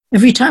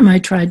every time I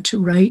tried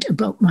to write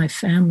about my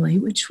family,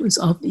 which was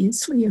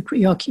obviously a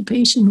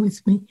preoccupation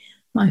with me,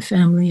 my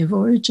family of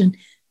origin,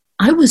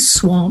 I was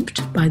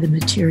swamped by the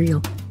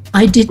material.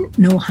 I didn't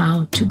know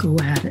how to go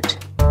at it.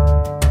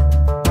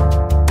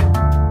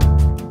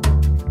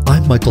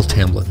 I'm Michael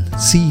Tamblyn,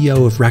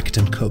 CEO of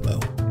Rakuten Kobo.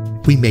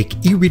 We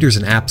make e-readers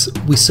and apps,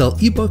 we sell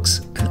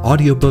ebooks and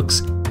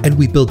audiobooks, and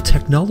we build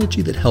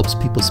technology that helps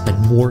people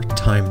spend more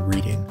time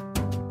reading.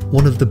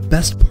 One of the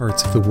best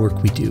parts of the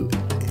work we do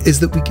is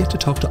that we get to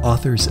talk to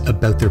authors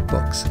about their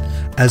books,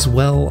 as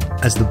well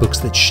as the books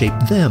that shape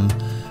them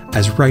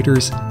as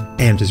writers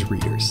and as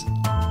readers.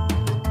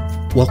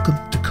 Welcome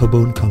to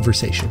Kobo in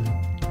Conversation.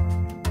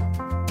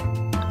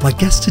 My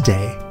guest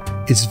today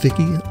is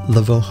Vicki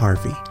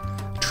Laveau-Harvey,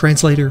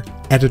 translator,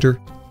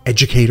 editor,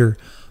 educator,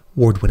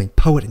 award-winning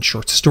poet and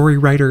short story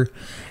writer,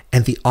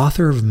 and the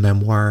author of a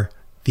memoir,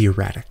 The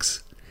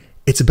Erratics.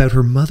 It's about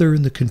her mother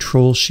and the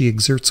control she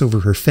exerts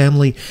over her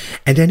family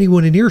and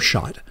anyone in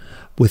earshot,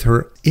 with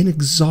her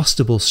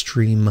inexhaustible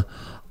stream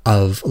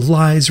of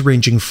lies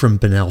ranging from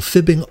banal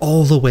fibbing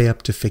all the way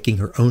up to faking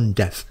her own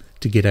death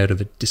to get out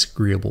of a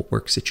disagreeable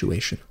work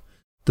situation.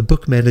 The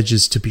book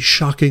manages to be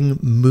shocking,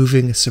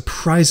 moving,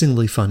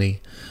 surprisingly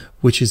funny,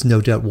 which is no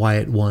doubt why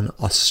it won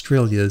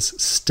Australia's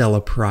Stella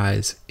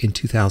Prize in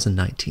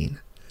 2019.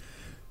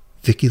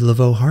 Vicki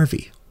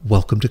Laveau-Harvey,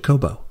 welcome to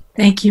Kobo.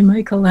 Thank you,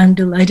 Michael. I'm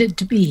delighted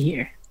to be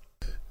here.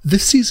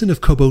 This season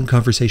of Kobo in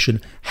Conversation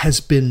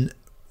has been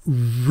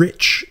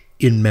rich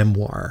in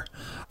memoir,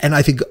 and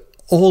I think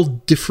all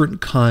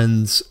different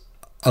kinds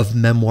of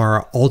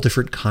memoir, all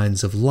different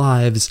kinds of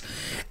lives,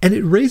 and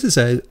it raises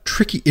a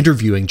tricky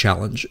interviewing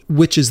challenge,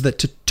 which is that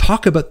to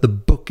talk about the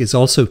book is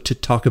also to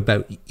talk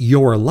about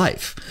your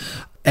life,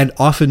 and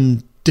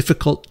often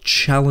difficult,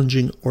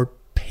 challenging, or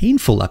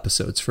painful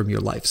episodes from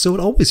your life. So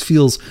it always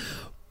feels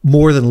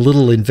more than a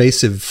little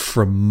invasive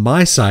from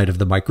my side of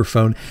the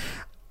microphone.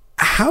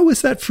 How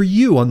is that for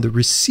you on the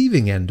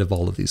receiving end of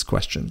all of these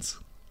questions?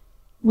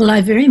 Well,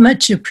 I very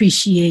much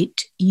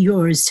appreciate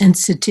your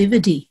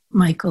sensitivity,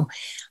 Michael.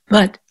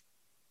 But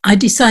I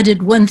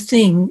decided one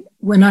thing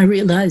when I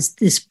realized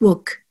this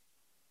book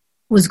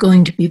was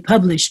going to be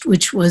published,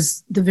 which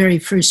was the very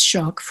first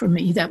shock for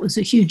me. That was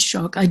a huge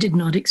shock. I did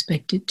not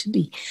expect it to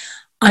be.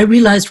 I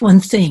realized one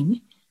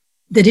thing,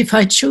 that if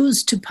I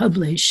chose to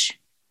publish,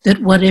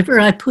 that whatever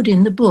I put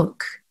in the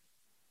book,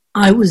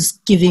 I was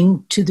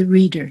giving to the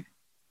reader,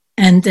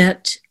 and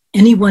that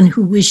anyone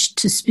who wished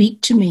to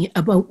speak to me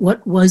about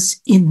what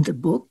was in the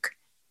book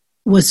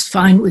was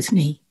fine with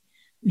me,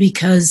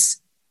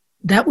 because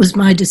that was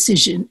my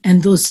decision,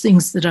 and those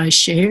things that I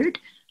shared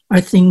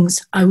are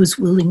things I was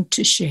willing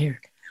to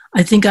share.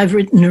 I think I've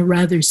written a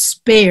rather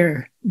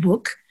spare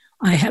book.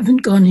 I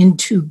haven't gone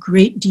into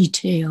great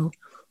detail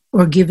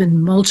or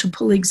given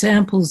multiple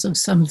examples of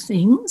some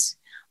things.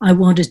 I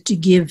wanted to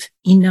give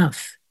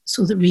enough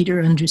so the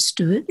reader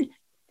understood,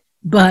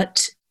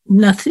 but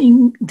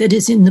nothing that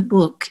is in the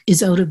book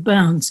is out of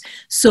bounds.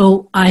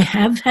 So I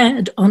have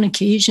had on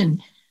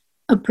occasion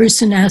a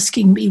person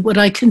asking me what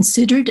I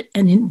considered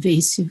an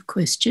invasive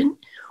question,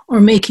 or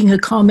making a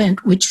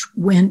comment which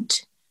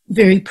went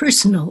very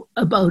personal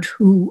about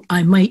who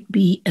I might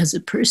be as a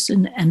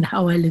person and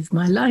how I live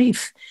my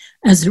life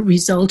as a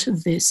result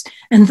of this.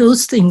 And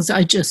those things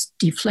I just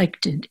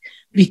deflected,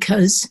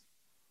 because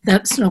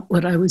that's not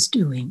what I was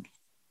doing.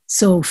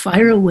 So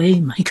fire away,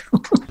 Michael.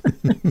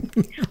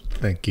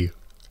 Thank you.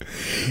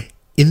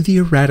 In The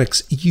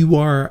Erratics, you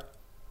are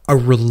a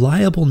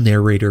reliable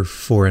narrator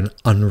for an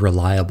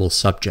unreliable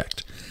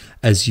subject,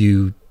 as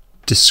you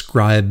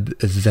describe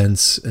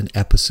events and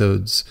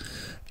episodes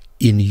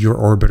in your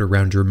orbit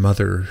around your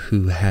mother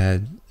who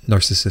had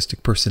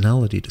narcissistic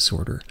personality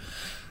disorder.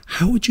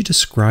 How would you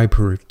describe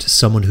her to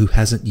someone who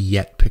hasn't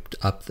yet picked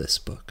up this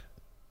book?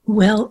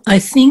 Well, I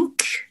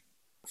think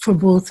for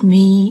both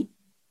me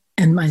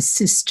and my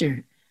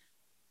sister,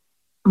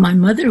 my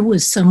mother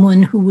was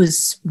someone who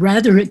was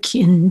rather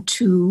akin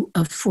to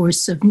a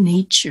force of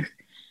nature.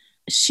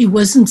 She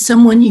wasn't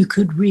someone you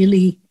could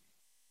really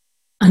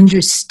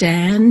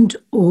understand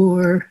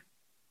or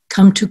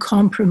come to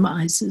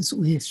compromises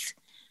with.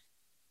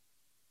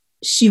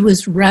 She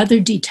was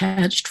rather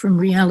detached from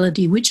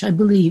reality, which I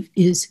believe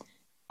is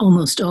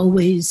almost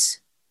always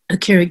a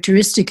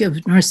characteristic of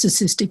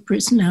narcissistic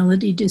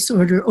personality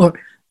disorder, or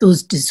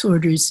those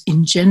disorders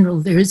in general.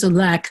 There is a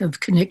lack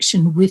of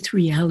connection with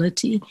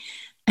reality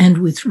and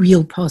with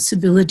real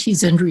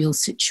possibilities and real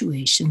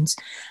situations.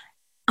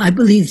 I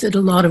believe that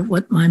a lot of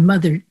what my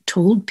mother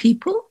told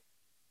people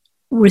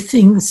were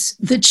things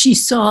that she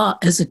saw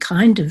as a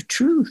kind of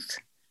truth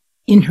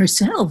in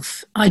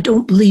herself. I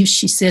don't believe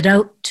she set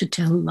out to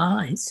tell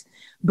lies,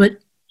 but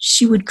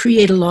she would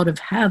create a lot of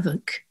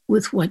havoc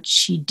with what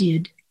she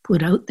did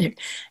put out there.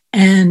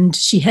 And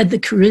she had the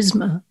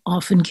charisma,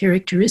 often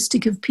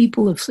characteristic of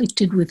people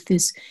afflicted with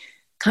this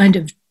kind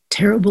of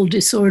terrible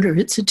disorder.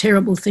 It's a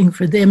terrible thing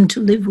for them to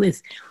live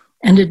with,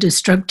 and a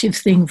destructive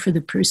thing for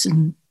the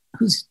person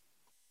who's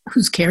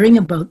caring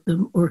about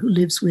them or who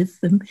lives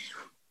with them.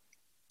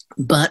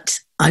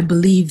 But I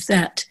believe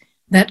that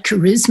that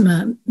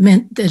charisma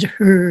meant that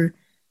her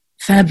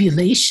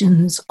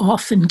fabulations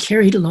often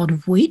carried a lot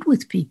of weight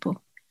with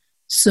people.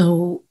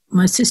 So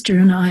my sister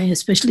and I,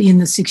 especially in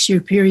the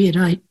 6-year period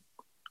I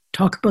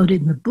talk about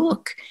in the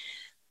book,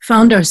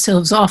 found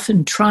ourselves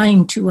often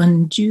trying to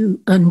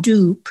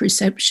undo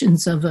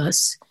perceptions of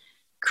us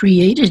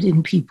created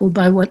in people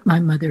by what my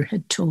mother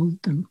had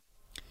told them.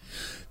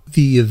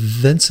 The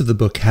events of the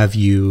book have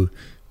you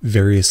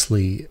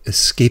variously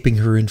escaping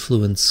her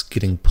influence,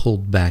 getting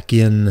pulled back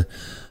in,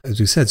 as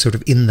you said, sort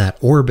of in that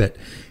orbit.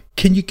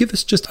 Can you give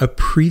us just a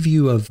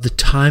preview of the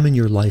time in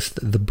your life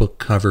that the book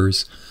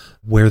covers,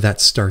 where that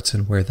starts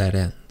and where that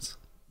ends?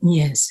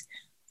 Yes.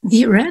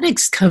 The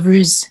Erratics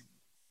covers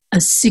a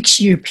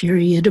 6-year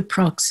period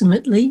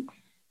approximately,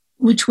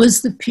 which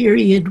was the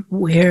period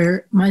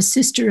where my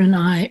sister and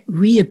I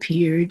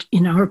reappeared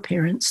in our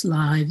parents'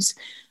 lives.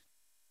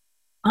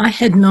 I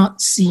had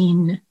not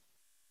seen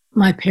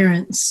my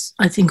parents,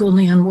 I think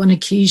only on one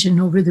occasion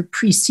over the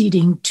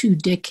preceding 2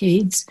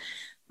 decades.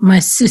 My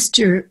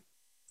sister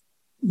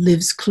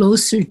lives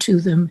closer to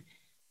them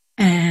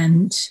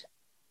and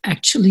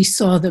actually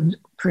saw them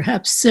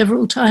perhaps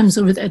several times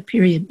over that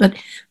period. But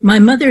my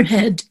mother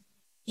had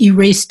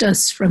erased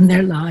us from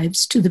their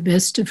lives to the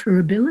best of her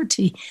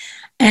ability.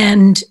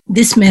 And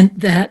this meant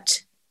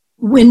that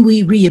when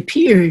we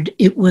reappeared,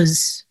 it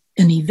was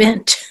an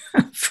event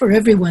for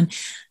everyone.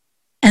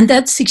 And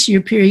that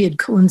 6-year period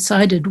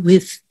coincided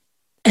with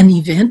an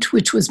event,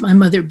 which was my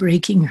mother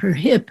breaking her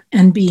hip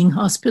and being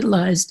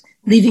hospitalized,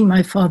 leaving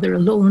my father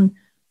alone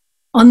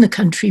on the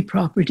country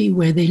property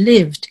where they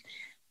lived.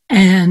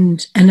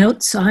 And an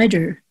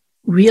outsider,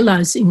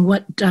 realizing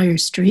what dire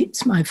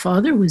straits my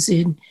father was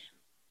in,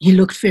 he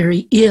looked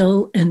very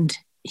ill and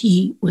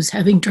he was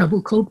having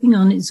trouble coping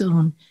on his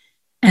own,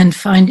 and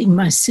finding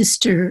my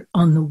sister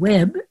on the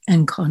web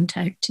and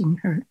contacting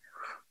her.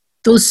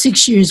 Those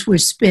 6 years were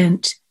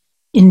spent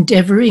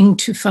endeavoring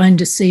to find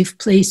a safe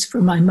place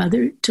for my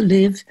mother to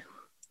live,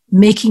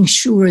 making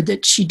sure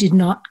that she did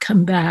not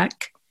come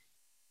back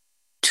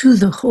to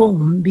the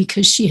home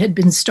because she had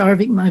been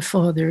starving my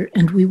father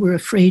and we were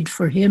afraid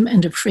for him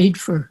and afraid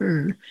for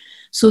her.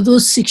 So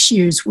those 6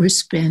 years were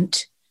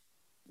spent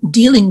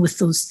dealing with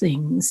those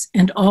things,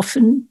 and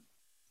often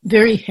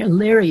very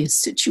hilarious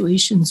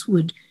situations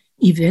would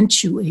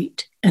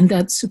eventuate. And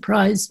that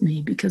surprised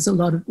me because a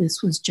lot of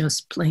this was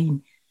just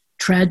plain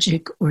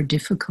tragic or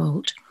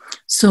difficult.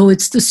 So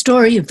it's the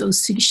story of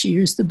those 6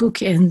 years. The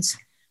book ends,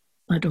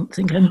 I don't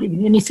think I'm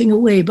giving anything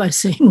away by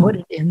saying what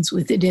it ends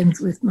with. It ends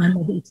with my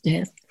mother's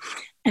death.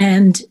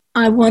 And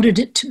I wanted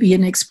it to be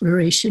an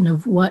exploration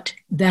of what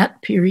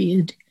that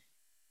period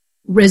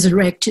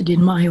resurrected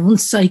in my own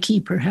psyche,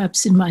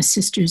 perhaps in my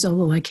sister's,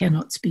 although I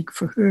cannot speak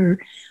for her.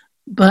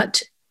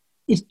 But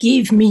it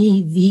gave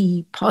me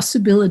the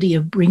possibility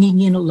of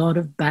bringing in a lot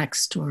of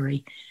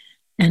backstory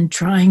and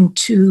trying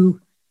to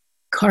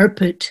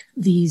carpet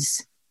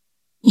these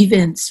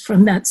events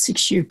from that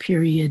 6-year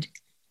period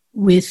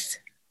with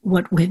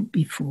what went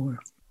before.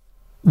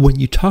 When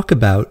you talk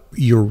about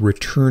your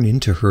return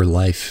into her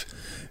life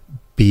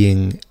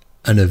being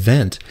an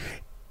event,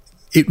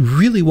 it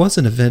really was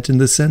an event in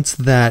the sense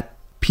that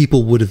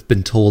people would have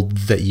been told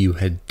that you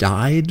had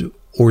died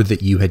or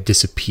that you had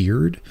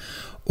disappeared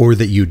or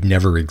that you'd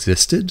never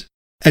existed.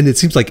 And it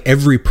seems like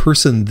every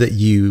person that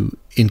you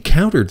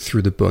encountered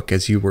through the book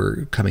as you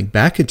were coming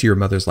back into your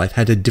mother's life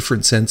had a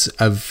different sense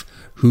of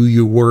who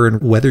you were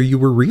and whether you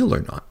were real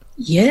or not.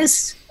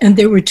 Yes, and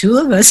there were 2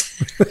 of us.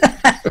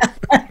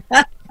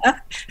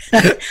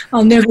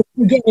 I'll never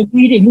forget a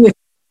meeting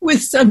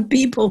with some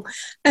people,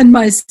 and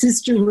my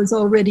sister was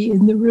already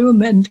in the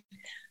room, and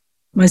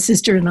my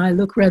sister and I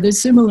look rather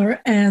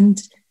similar,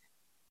 and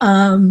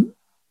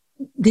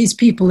these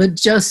people had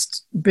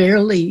just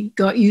barely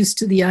got used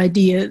to the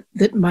idea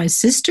that my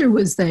sister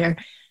was there.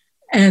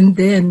 And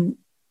then,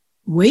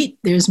 wait,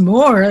 there's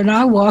more. And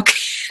I walk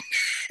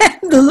in,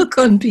 and the look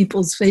on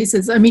people's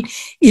faces. I mean,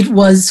 it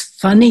was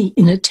funny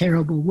in a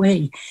terrible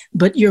way,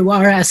 but you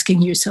are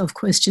asking yourself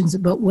questions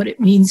about what it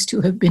means to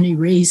have been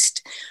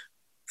erased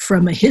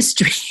from a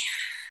history,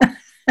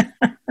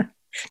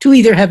 to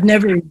either have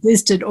never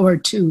existed or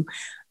to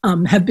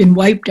have been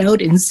wiped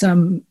out in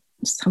some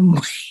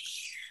way.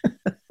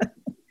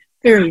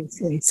 Various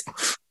ways.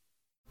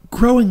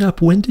 Growing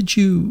up, when did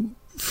you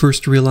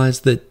first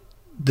realize that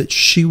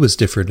she was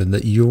different and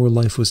that your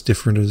life was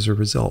different as a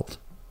result?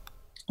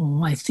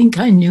 Oh, I think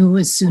I knew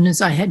as soon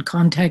as I had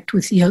contact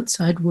with the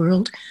outside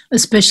world,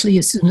 especially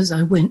as soon as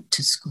I went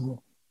to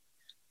school,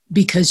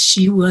 because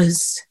she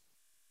was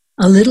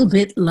a little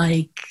bit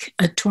like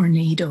a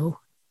tornado.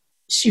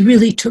 She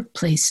really took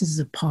places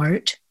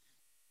apart,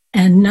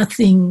 and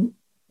nothing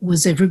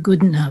was ever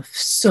good enough.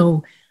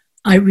 So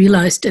I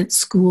realized at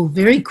school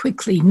very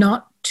quickly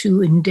not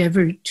to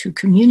endeavor to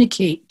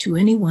communicate to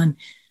anyone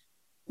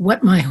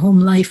what my home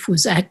life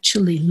was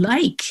actually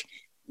like,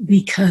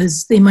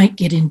 because they might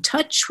get in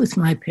touch with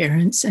my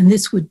parents and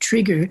this would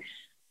trigger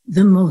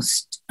the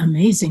most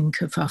amazing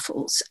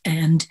kerfuffles.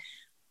 And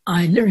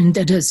I learned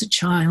that as a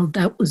child,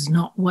 that was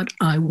not what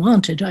I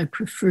wanted. I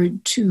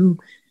preferred to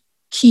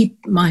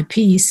keep my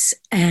peace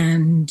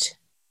and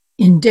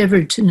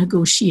endeavor to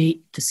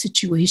negotiate the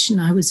situation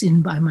I was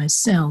in by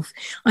myself.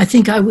 I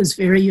think I was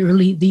very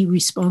early the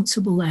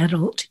responsible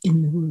adult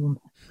in the room.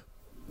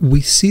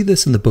 We see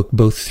this in the book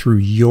both through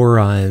your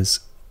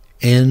eyes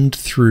and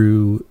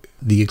through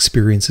the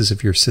experiences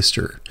of your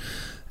sister.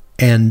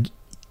 And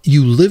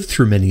you lived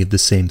through many of the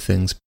same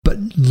things, but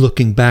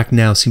looking back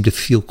now seem to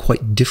feel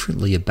quite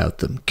differently about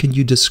them. Can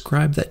you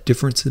describe that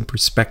difference in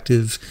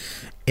perspective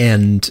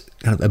and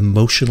kind of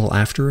emotional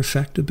after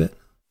effect a bit?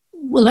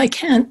 Well, I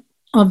can't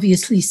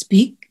obviously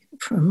speak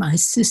for my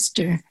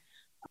sister,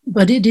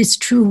 but it is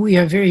true we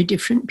are very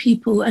different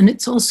people. And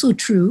it's also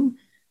true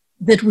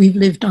that we've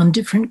lived on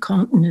different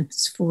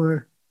continents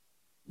for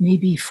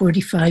maybe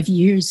 45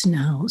 years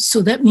now.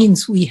 So that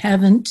means we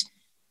haven't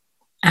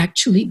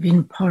actually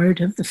been part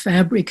of the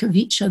fabric of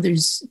each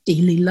other's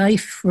daily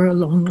life for a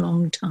long,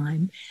 long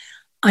time.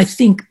 I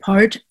think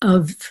part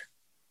of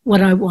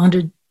what I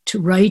wanted to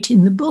write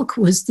in the book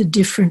was the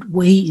different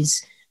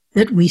ways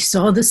that we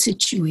saw the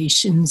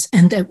situations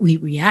and that we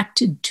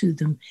reacted to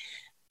them.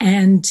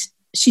 And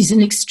she's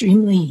an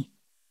extremely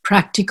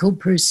practical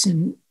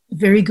person,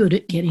 very good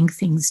at getting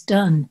things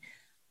done.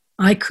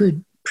 I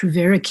could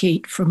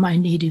prevaricate from my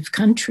native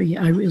country.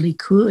 I really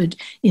could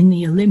in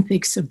the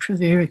Olympics of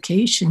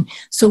prevarication.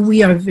 So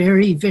we are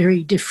very,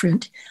 very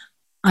different.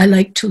 I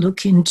like to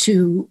look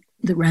into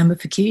the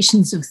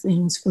ramifications of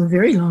things for a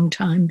very long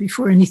time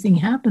before anything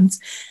happens.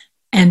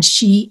 And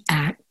she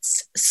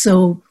acts.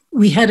 So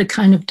we had a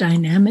kind of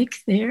dynamic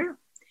there.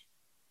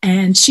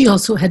 And she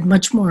also had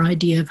much more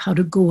idea of how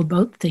to go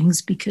about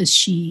things because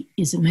she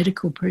is a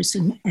medical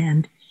person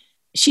and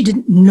she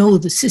didn't know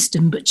the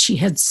system, but she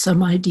had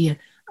some idea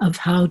of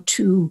how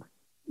to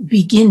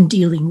begin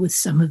dealing with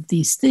some of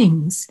these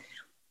things.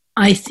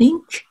 I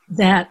think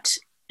that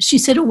she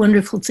said a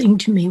wonderful thing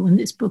to me when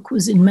this book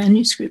was in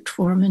manuscript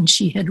form and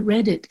she had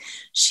read it.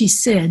 She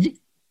said,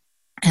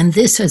 and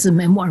this as a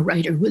memoir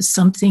writer was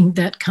something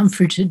that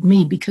comforted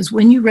me, because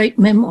when you write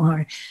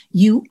memoir,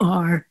 you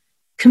are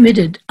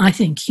committed. I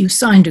think you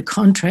signed a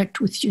contract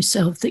with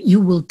yourself that you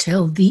will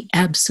tell the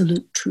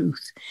absolute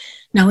truth.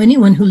 Now,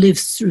 anyone who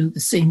lives through the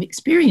same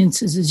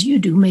experiences as you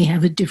do may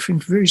have a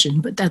different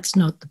version, but that's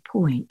not the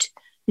point.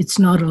 It's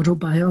not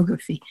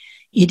autobiography.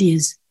 It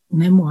is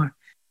memoir.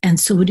 And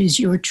so it is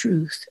your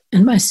truth.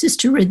 And my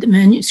sister read the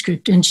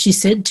manuscript and she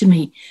said to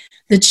me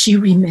that she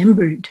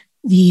remembered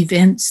the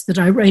events that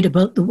I write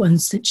about, the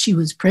ones that she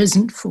was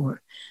present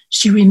for.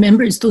 She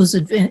remembers those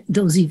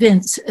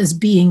events as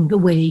being the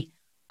way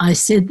I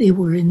said they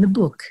were in the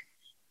book.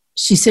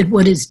 She said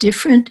what is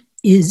different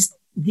is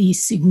the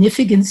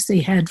significance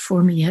they had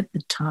for me at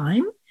the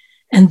time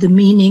and the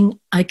meaning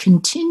I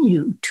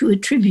continue to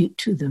attribute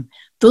to them.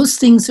 Those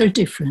things are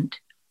different,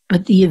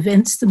 but the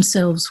events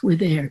themselves were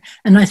there.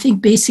 And I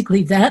think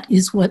basically that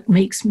is what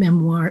makes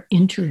memoir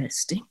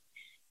interesting,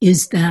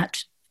 is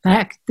that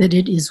fact that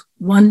it is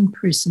one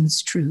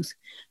person's truth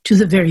to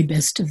the very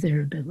best of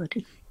their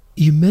ability.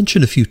 You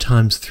mentioned a few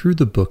times through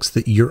the books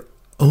that your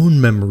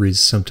own memories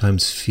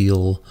sometimes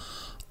feel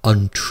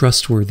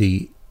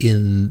untrustworthy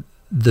in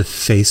the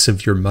face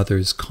of your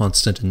mother's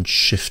constant and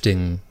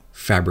shifting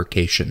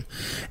fabrication.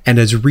 And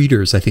as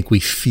readers, I think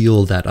we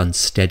feel that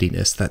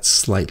unsteadiness, that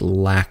slight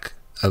lack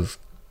of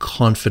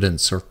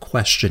confidence or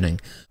questioning.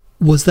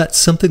 Was that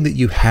something that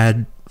you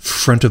had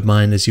front of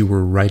mind as you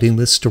were writing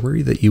this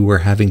story, that you were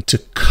having to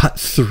cut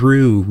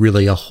through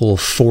really a whole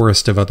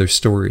forest of other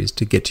stories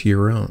to get to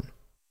your own?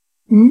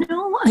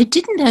 No, I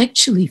didn't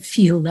actually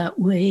feel that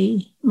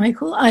way,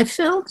 Michael. I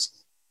felt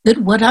that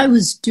what I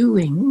was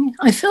doing,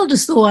 I felt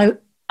as though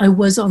I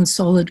was on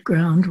solid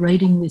ground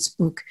writing this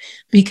book,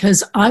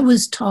 because I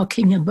was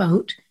talking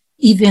about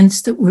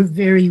events that were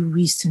very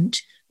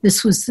recent.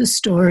 This was the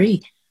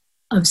story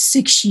of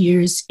 6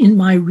 years in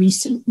my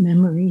recent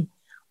memory.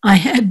 I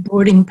had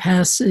boarding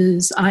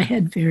passes, I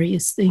had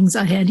various things,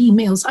 I had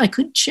emails, I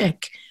could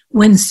check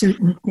when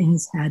certain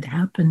things had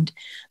happened.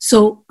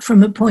 So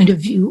from a point of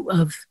view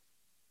of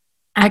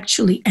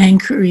actually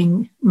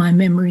anchoring my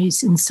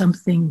memories in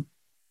something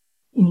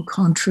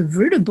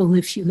incontrovertible,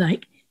 if you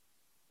like,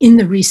 in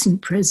the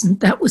recent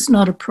present, that was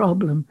not a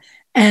problem.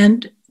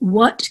 And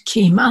what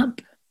came up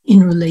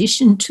in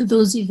relation to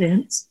those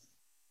events,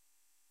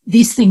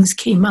 these things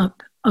came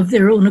up of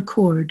their own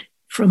accord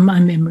from my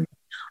memory.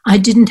 I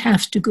didn't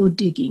have to go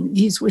digging.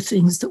 These were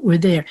things that were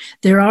there.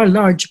 There are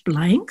large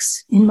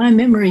blanks in my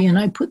memory, and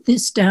I put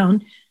this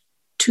down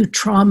to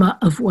trauma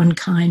of one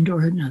kind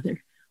or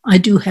another. I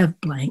do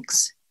have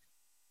blanks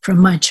from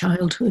my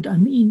childhood. I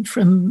mean,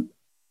 from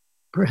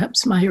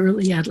perhaps my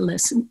early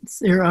adolescence.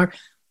 There are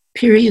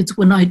periods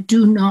when I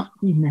do not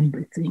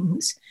remember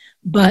things,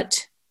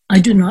 but I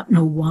do not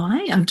know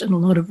why. I've done a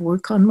lot of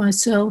work on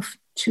myself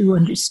to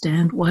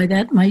understand why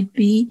that might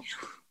be.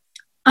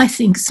 I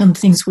think some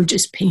things were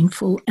just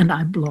painful and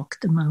I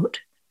blocked them out.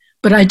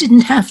 But I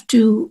didn't have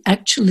to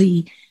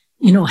actually,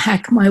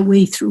 hack my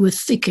way through a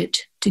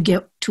thicket to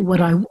get to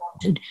what I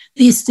wanted.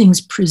 These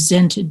things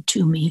presented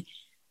to me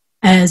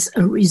as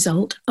a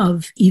result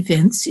of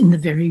events in the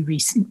very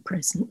recent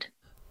present.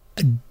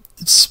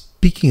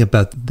 Speaking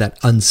about that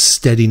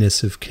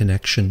unsteadiness of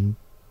connection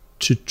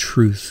to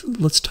truth,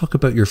 let's talk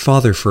about your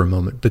father for a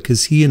moment,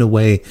 because he, in a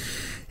way,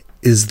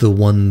 is the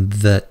one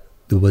that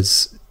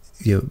was,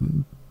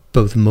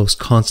 both most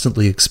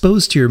constantly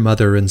exposed to your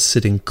mother and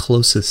sitting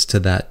closest to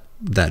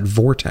that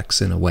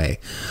vortex in a way.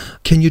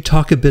 Can you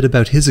talk a bit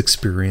about his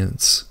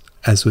experience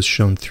as was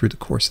shown through the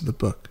course of the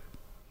book?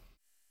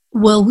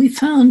 Well, we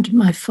found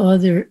my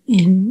father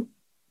in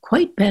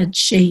quite bad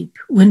shape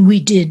when we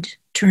did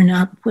turn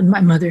up, when my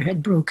mother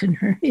had broken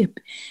her hip.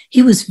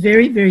 He was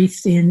very, very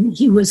thin.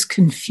 He was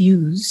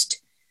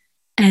confused,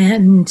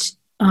 and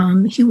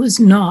he was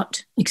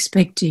not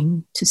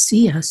expecting to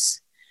see us.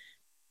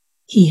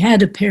 He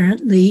had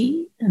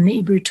apparently, a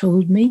neighbor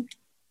told me,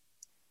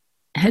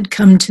 had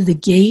come to the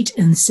gate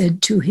and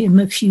said to him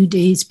a few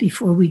days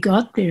before we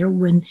got there,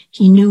 when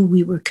he knew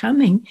we were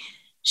coming,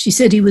 she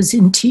said he was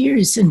in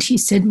tears, and he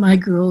said, "My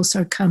girls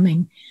are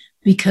coming,"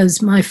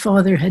 because my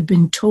father had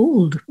been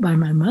told by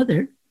my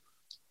mother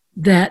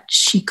that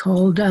she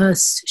called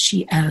us,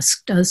 she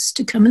asked us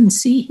to come and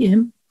see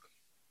him,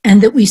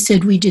 and that we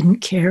said we didn't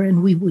care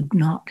and we would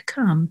not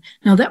come.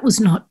 Now, that was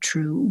not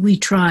true. We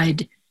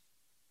tried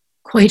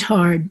quite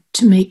hard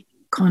to make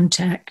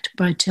contact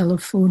by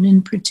telephone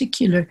in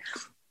particular,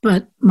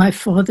 but my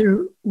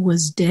father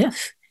was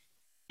deaf,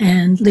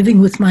 and living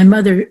with my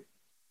mother,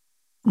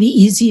 the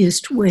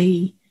easiest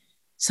way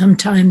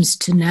sometimes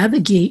to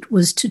navigate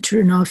was to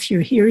turn off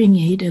your hearing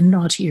aid and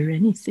not hear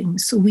anything.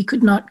 So we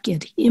could not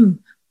get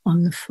him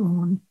on the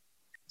phone.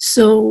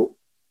 So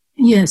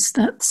yes,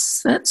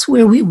 that's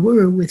where we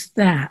were with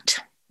that.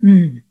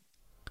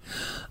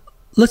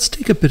 Let's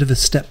take a bit of a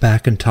step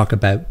back and talk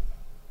about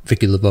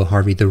Vicki Laveau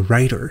Harvey, the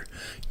writer.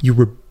 You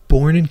were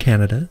born in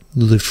Canada,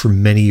 lived for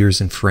many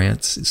years in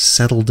France,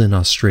 settled in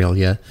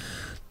Australia.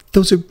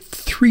 Those are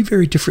three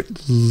very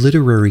different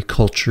literary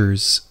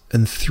cultures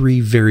and three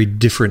very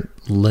different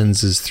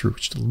lenses through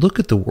which to look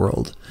at the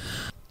world.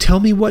 Tell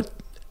me what,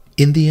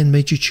 in the end,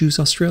 made you choose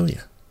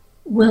Australia?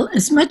 Well,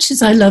 as much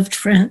as I loved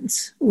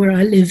France, where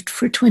I lived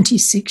for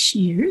 26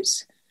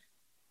 years,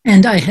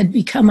 and I had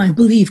become, I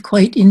believe,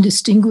 quite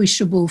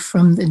indistinguishable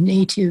from the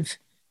native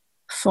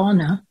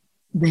fauna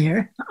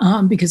there,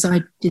 because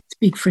I did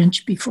speak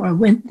French before I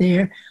went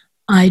there.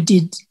 I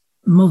did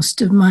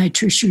most of my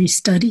tertiary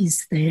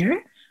studies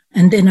there,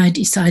 and then I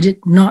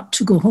decided not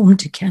to go home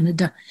to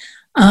Canada,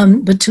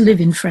 but to live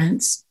in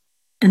France.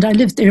 And I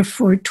lived there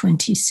for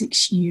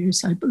 26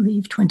 years, I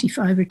believe,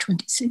 25 or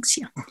 26,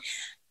 yeah.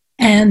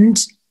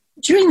 And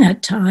during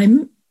that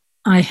time,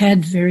 I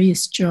had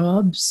various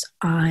jobs.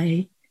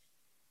 I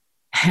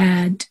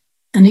had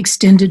an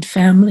extended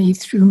family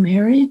through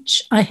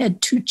marriage. I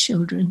had 2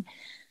 children.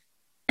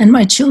 And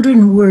my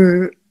children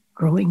were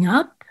growing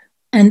up.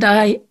 And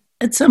I,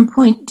 at some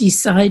point,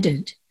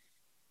 decided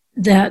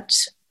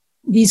that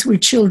these were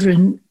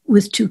children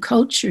with 2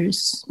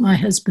 cultures. My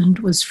husband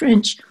was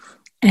French.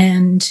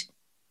 And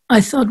I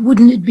thought,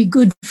 wouldn't it be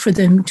good for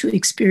them to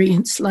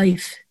experience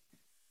life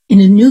in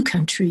a new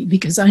country?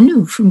 Because I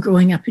knew from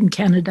growing up in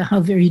Canada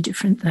how very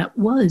different that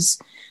was,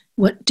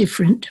 what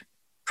different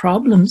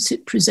problems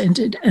it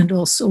presented, and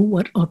also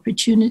what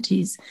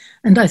opportunities.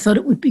 And I thought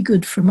it would be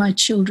good for my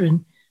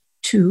children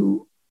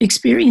to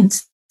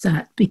experience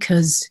that,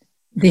 because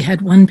they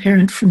had one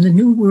parent from the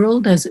New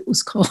World, as it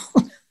was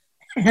called,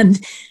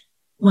 and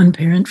one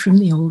parent from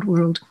the Old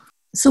World.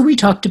 So we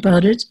talked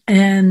about it,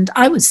 and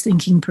I was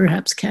thinking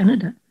perhaps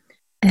Canada.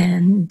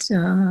 And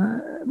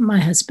my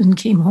husband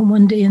came home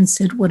one day and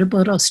said, "What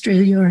about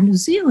Australia or New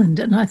Zealand?"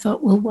 And I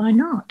thought, well, why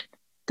not?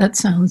 That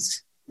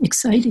sounds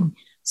exciting.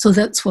 So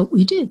that's what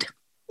we did.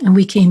 And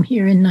we came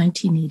here in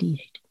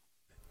 1988.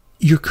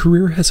 Your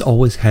career has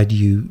always had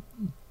you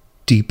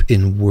deep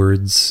in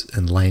words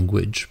and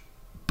language.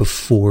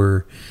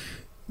 Before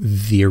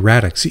the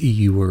Erratics,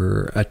 you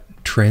were a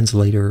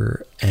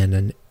translator and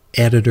an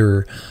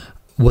editor.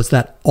 Was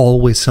that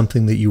always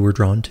something that you were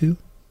drawn to?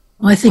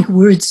 I think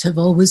words have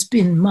always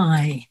been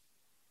my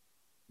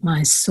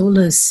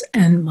solace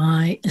and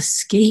my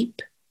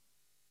escape.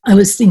 I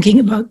was thinking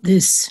about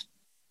this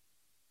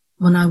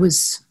when I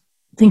was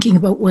thinking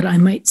about what I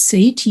might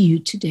say to you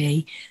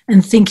today,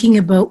 and thinking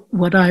about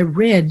what I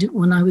read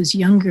when I was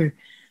younger.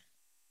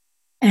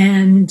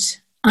 And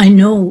I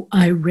know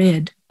I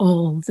read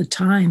all the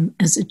time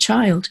as a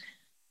child,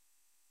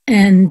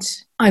 and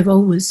I've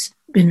always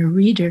been a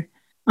reader.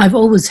 I've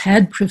always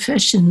had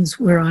professions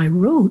where I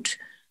wrote.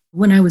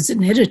 When I was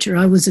an editor,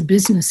 I was a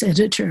business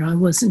editor. I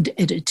wasn't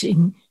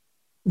editing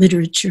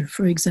literature,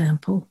 for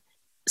example.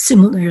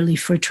 Similarly,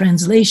 for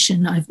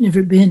translation, I've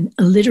never been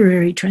a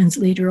literary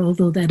translator,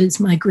 although that is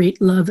my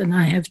great love, and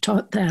I have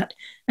taught that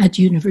at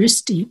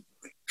university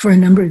for a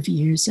number of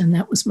years, and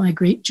that was my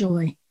great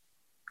joy,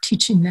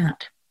 teaching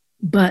that.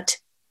 But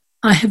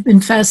I have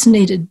been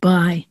fascinated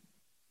by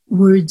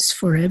words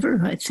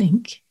forever, I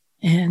think,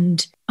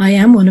 and I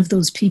am one of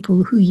those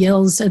people who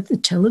yells at the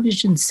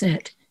television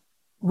set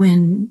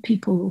when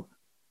people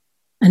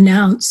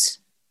announce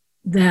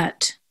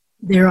that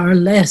there are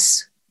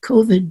less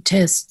COVID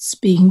tests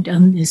being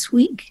done this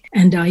week,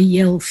 and I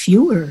yell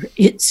fewer.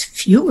 It's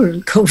fewer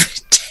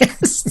COVID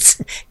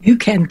tests. You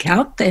can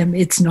count them.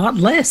 It's not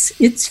less.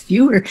 It's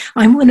fewer.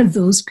 I'm one of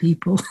those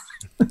people.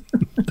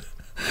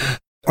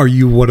 Are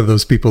you one of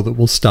those people that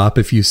will stop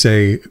if you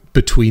say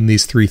between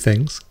these three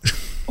things?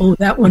 Oh,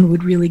 that one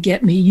would really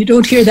get me. You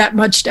don't hear that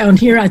much down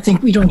here. I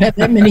think we don't have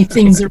that many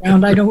things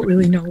around. I don't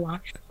really know why.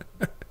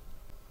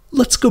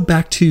 Let's go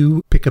back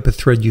to pick up a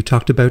thread you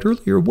talked about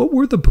earlier. What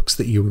were the books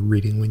that you were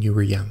reading when you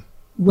were young?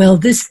 Well,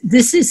 this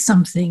is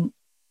something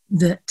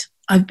that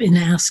I've been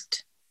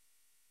asked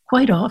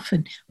quite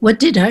often. What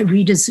did I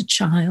read as a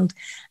child?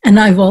 And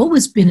I've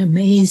always been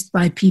amazed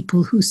by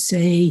people who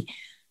say,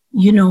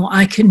 you know,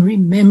 I can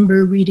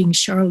remember reading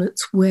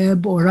Charlotte's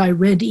Web, or I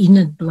read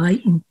Enid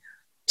Blyton.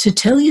 To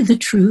tell you the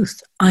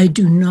truth, I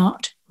do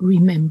not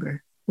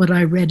remember what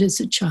I read as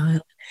a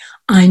child.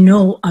 I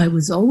know I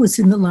was always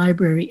in the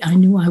library. I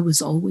knew I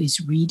was always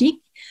reading.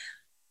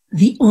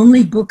 The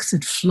only book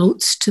that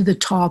floats to the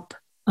top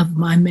of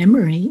my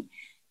memory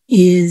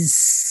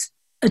is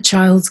A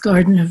Child's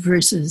Garden of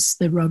Verses,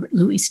 the Robert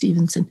Louis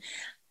Stevenson.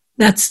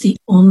 That's the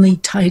only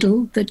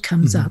title that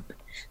comes up.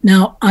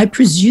 Now, I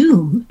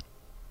presume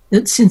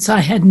that since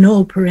I had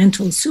no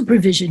parental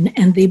supervision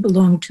and they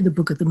belonged to the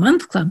Book of the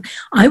Month Club,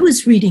 I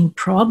was reading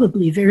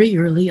probably very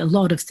early a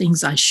lot of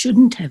things I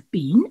shouldn't have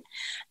been.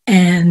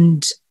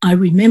 And I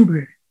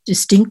remember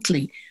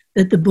distinctly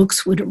that the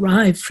books would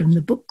arrive from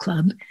the book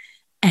club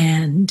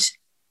and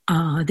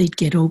they'd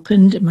get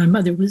opened. My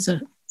mother was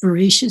a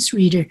voracious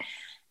reader,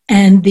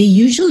 and they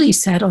usually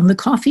sat on the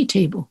coffee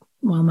table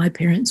while my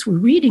parents were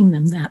reading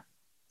them that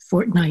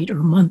fortnight or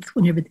month,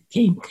 whenever they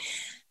came.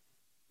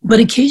 But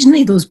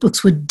occasionally those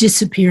books would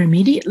disappear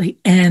immediately,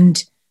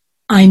 and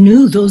I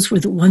knew those were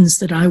the ones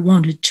that I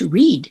wanted to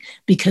read,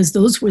 because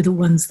those were the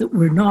ones that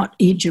were not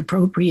age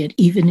appropriate,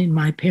 even in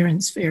my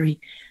parents' very,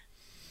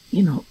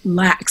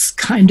 lax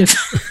kind of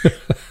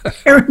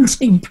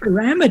parenting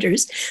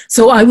parameters.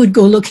 So I would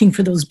go looking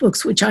for those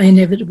books, which I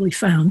inevitably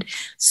found.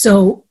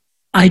 So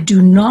I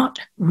do not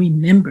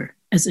remember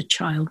as a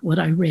child what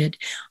I read.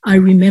 I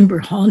remember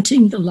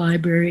haunting the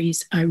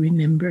libraries. I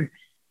remember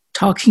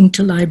talking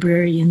to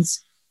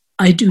librarians.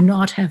 I do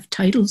not have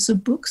titles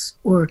of books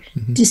or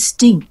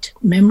distinct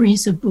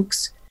memories of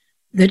books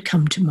that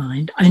come to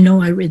mind. I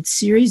know I read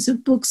series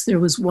of books. There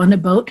was one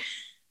about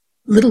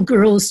little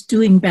girls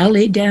doing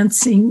ballet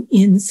dancing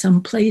in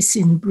some place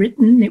in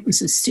Britain. It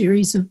was a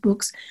series of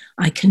books.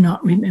 I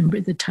cannot remember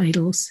the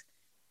titles.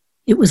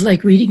 It was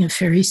like reading a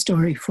fairy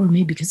story for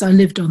me, because I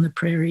lived on the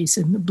prairies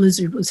and the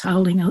blizzard was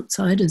howling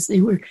outside as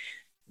they were,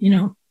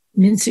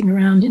 mincing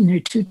around in their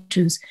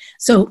tutus.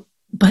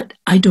 But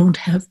I don't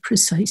have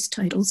precise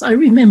titles. I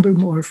remember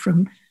more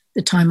from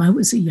the time I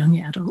was a young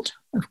adult,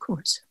 of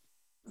course.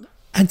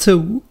 And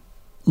so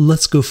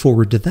let's go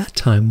forward to that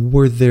time.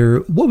 What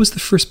was the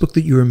first book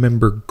that you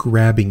remember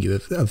grabbing you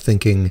of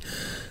thinking,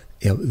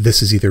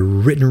 this is either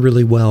written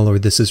really well or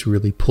this has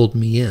really pulled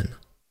me in?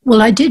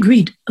 Well, I did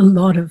read a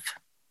lot of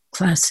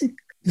classic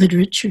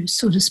literature,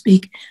 so to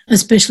speak,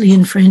 especially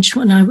in French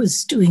when I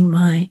was doing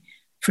my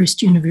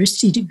first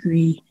university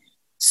degree.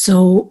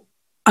 So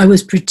I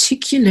was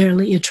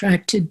particularly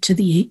attracted to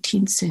the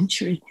 18th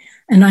century,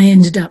 and I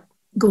ended up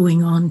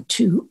going on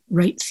to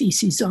write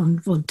theses on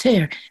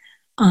Voltaire,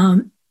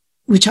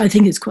 which I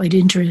think is quite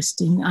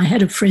interesting. I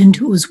had a friend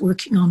who was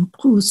working on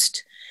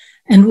Proust,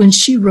 and when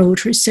she wrote,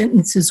 her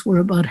sentences were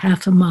about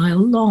half a mile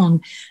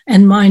long,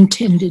 and mine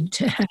tended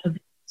to have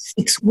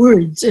 6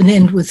 words and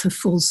end with a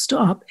full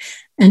stop.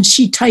 And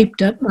she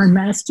typed up my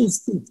master's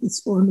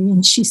thesis for me,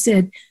 and she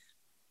said,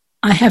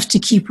 I have to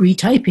keep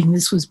retyping.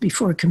 This was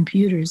before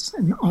computers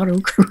and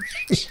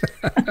autocorrect.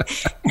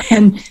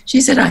 And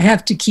she said, I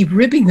have to keep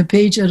ripping the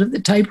page out of the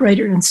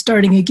typewriter and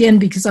starting again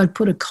because I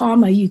put a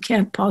comma. You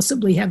can't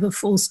possibly have a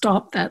full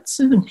stop that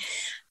soon.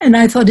 And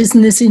I thought,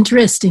 isn't this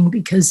interesting?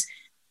 Because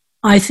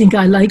I think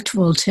I liked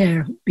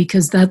Voltaire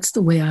because that's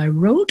the way I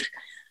wrote.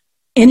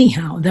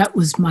 Anyhow, that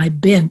was my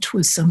bent,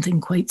 was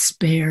something quite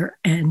spare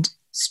and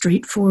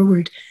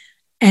straightforward.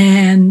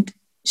 And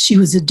she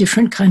was a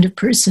different kind of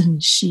person.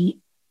 She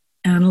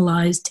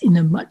analyzed in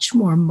a much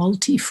more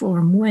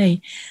multiform way.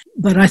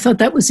 But I thought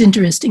that was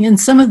interesting. And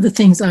some of the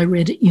things I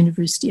read at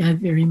university I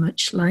very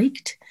much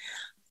liked.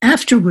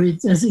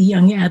 Afterwards, as a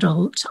young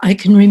adult, I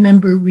can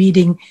remember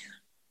reading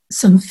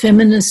some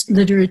feminist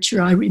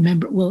literature. I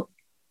remember,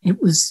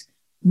 it was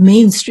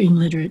mainstream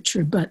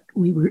literature, but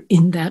we were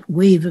in that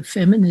wave of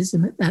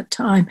feminism at that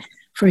time.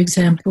 For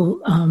example,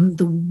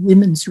 The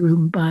Women's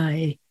Room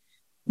by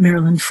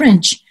Marilyn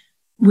French,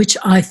 which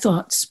I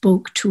thought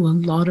spoke to a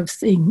lot of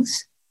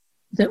things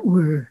that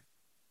were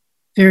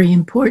very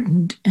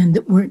important and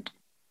that weren't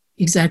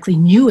exactly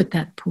new at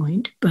that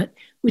point, but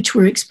which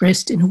were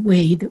expressed in a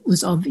way that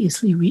was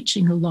obviously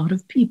reaching a lot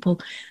of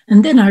people.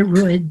 And then I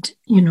read,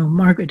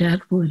 Margaret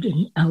Atwood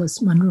and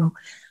Alice Munro.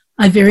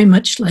 I very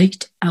much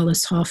liked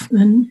Alice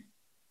Hoffman.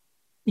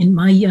 In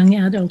my young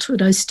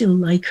adulthood, I still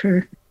like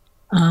her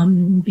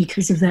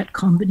because of that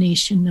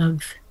combination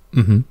of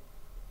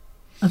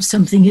of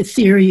something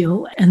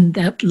ethereal, and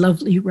that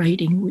lovely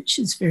writing, which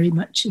is very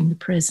much in the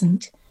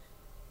present.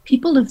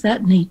 People of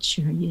that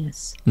nature,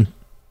 yes.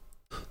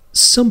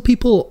 Some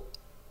people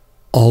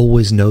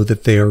always know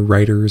that they are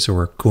writers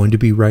or are going to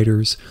be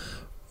writers.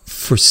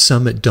 For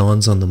some, it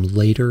dawns on them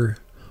later.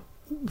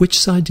 Which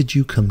side did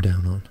you come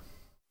down on?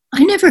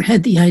 I never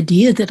had the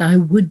idea that I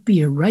would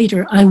be a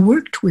writer. I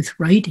worked with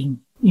writing,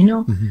 you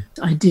know.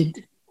 I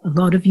did a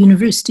lot of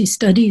university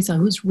studies. I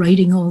was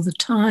writing all the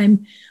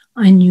time.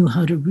 I knew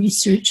how to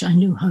research. I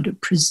knew how to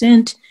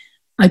present.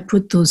 I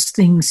put those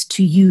things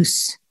to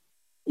use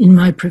in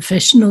my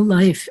professional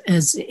life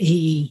as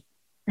an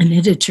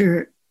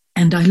editor,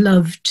 and I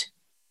loved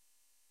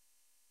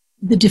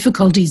the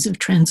difficulties of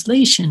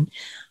translation,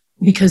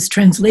 because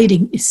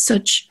translating is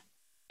such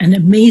an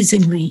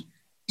amazingly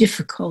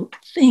difficult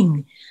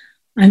thing.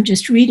 I'm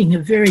just reading a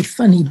very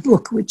funny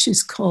book, which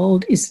is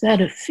called Is That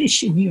a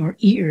Fish in Your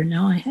Ear?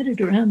 Now, I had it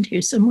around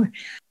here somewhere.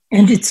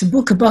 And it's a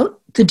book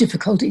about the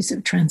difficulties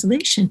of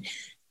translation.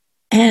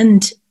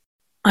 And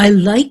I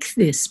like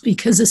this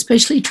because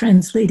especially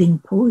translating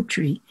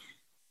poetry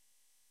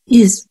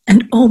is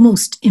an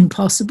almost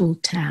impossible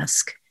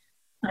task.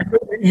 I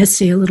wrote an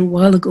essay a little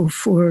while ago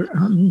for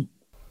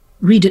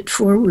Read It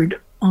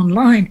Forward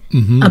online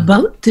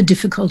about the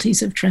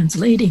difficulties of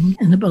translating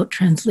and about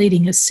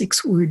translating a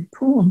 6-word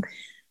poem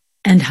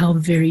and how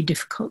very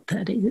difficult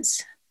that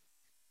is.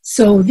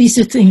 So these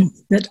are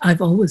things that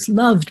I've always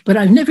loved, but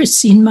I've never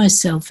seen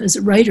myself as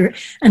a writer,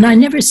 and I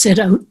never set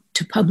out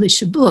to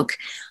publish a book.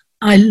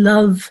 I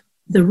love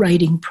the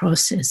writing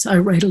process. I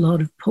write a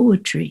lot of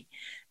poetry,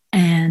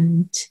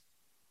 and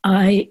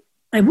I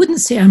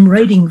wouldn't say I'm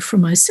writing for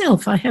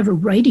myself. I have a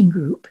writing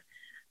group,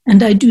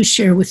 and I do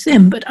share with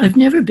them, but I've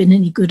never been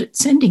any good at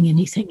sending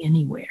anything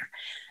anywhere.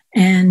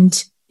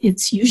 And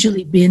it's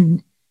usually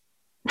been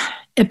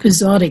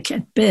episodic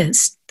at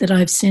best that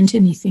I've sent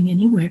anything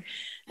anywhere.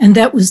 And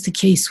that was the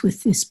case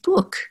with this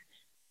book.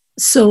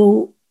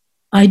 So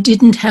I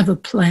didn't have a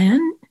plan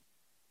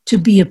to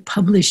be a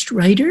published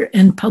writer,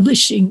 and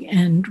publishing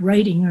and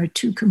writing are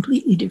two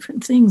completely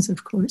different things,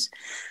 of course.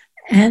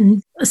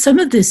 And some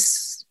of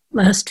this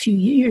last few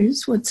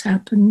years, what's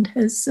happened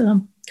has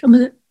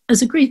come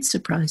as a great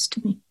surprise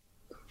to me.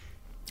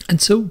 And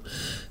so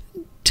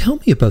tell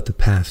me about the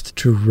path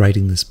to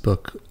writing this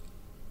book.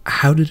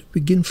 How did it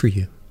begin for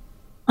you?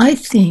 I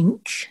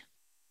think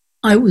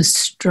I was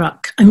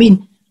struck. I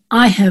mean,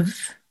 I have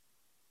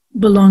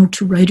belonged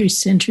to writers'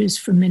 centers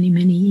for many,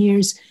 many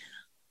years.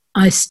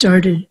 I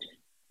started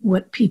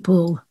what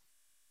people,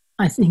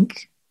 I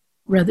think,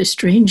 rather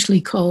strangely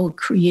call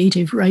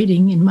creative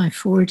writing in my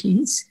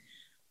 40s.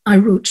 I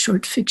wrote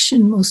short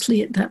fiction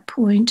mostly at that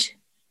point.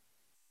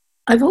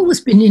 I've always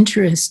been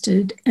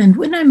interested, and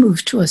when I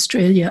moved to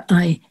Australia,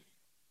 I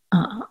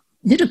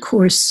did a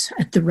course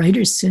at the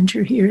Writers'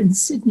 Centre here in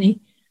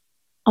Sydney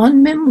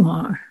on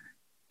memoir,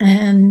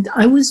 and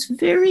I was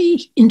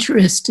very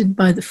interested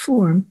by the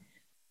form.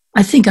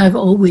 I think I've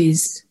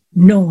always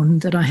known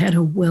that I had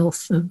a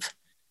wealth of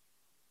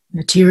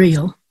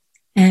material,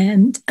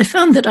 and I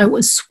found that I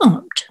was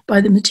swamped by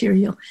the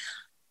material.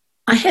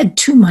 I had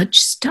too much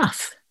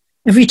stuff.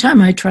 Every time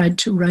I tried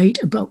to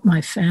write about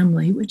my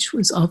family, which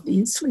was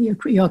obviously a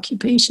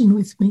preoccupation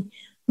with me,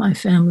 my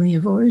family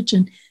of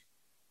origin,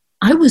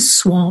 I was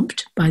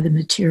swamped by the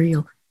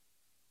material.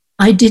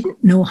 I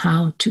didn't know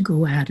how to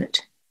go at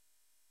it.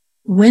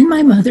 When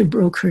my mother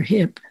broke her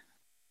hip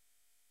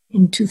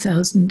in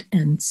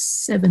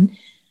 2007,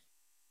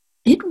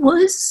 it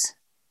was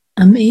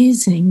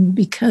amazing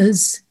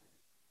because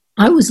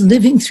I was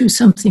living through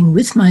something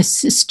with my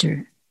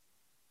sister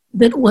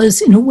that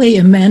was, in a way,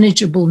 a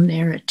manageable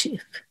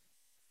narrative.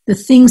 The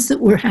things that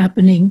were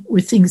happening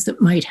were things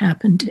that might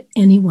happen to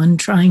anyone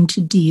trying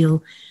to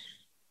deal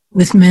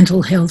with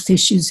mental health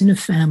issues in a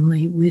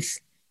family, with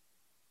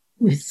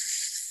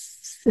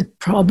the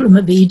problem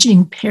of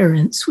aging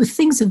parents, with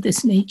things of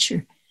this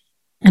nature.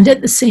 And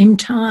at the same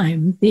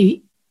time,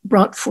 they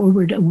brought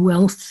forward a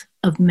wealth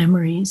of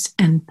memories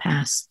and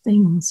past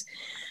things.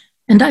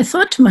 And I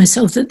thought to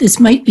myself that this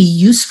might be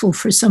useful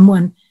for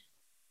someone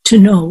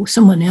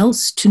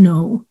else to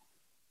know,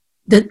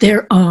 that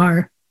there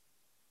are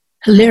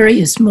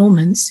hilarious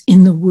moments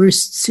in the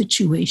worst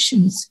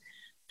situations,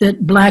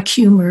 that Black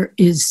humor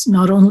is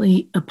not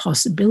only a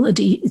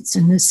possibility, it's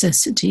a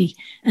necessity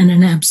and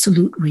an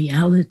absolute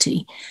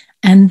reality,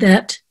 and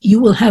that you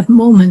will have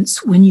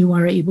moments when you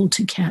are able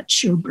to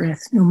catch your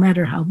breath, no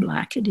matter how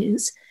Black it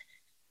is.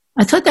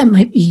 I thought that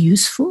might be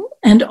useful.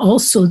 And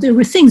also there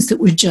were things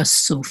that were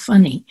just so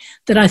funny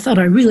that I thought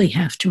I really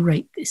have to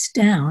write this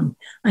down.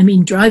 I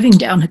mean, driving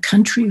down a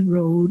country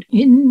road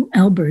in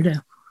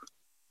Alberta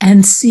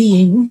and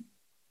seeing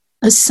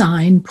a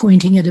sign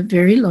pointing at a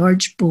very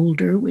large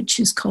boulder, which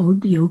is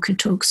called the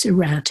Okotoks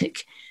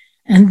Erratic.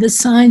 And the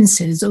sign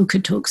says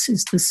Okotoks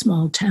is the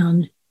small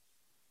town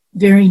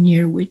very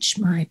near which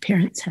my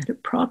parents had a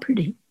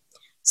property.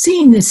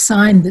 Seeing this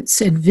sign that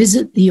said,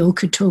 visit the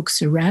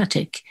Okotoks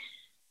Erratic,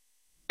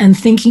 and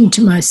thinking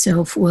to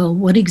myself, well,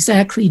 what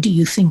exactly do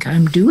you think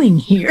I'm doing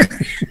here?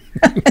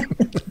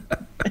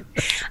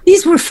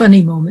 These were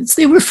funny moments.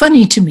 They were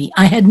funny to me.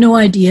 I had no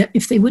idea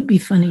if they would be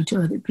funny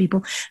to other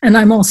people. And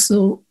I'm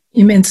also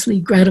immensely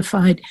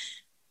gratified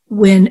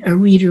when a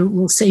reader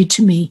will say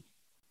to me,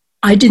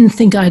 I didn't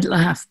think I'd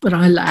laugh, but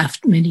I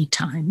laughed many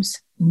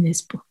times in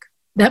this book.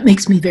 That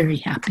makes me very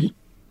happy.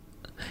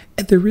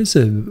 And there is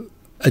a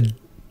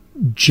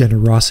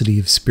generosity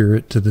of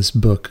spirit to this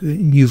book.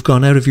 You've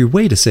gone out of your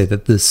way to say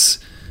that this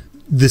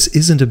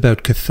isn't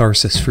about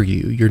catharsis for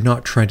you. You're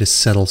not trying to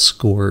settle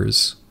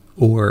scores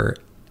or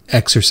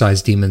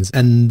exorcise demons.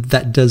 And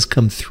that does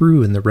come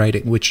through in the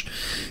writing, which,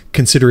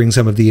 considering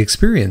some of the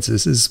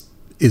experiences,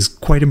 is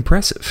quite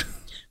impressive.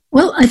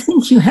 Well, I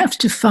think you have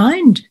to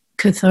find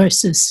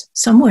catharsis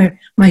somewhere,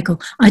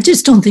 Michael. I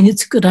just don't think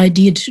it's a good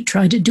idea to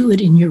try to do it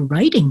in your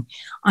writing.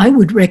 I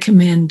would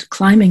recommend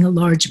climbing a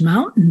large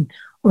mountain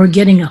or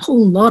getting a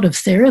whole lot of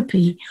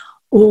therapy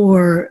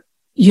or,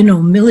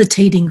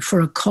 militating for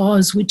a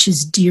cause which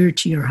is dear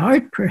to your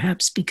heart,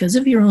 perhaps because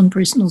of your own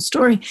personal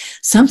story,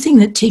 something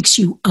that takes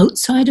you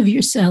outside of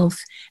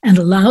yourself and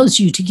allows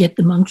you to get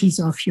the monkeys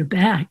off your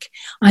back.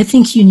 I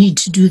think you need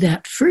to do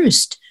that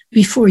first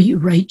before you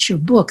write your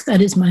book.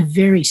 That is my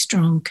very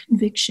strong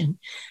conviction.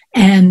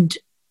 And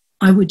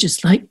I would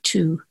just like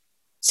to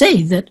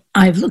say that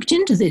I've looked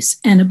into this,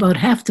 and about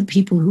half the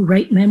people who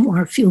write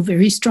memoir feel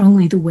very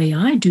strongly the way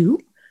I do,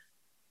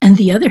 and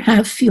the other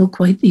half feel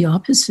quite the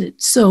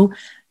opposite. So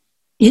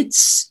you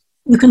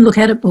can look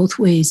at it both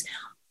ways.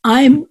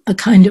 I'm a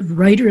kind of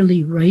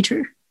writerly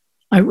writer.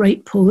 I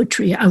write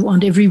poetry. I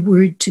want every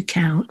word to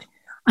count.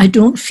 I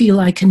don't feel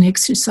I can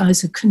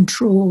exercise a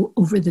control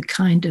over the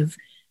kind of,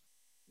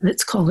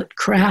 let's call it,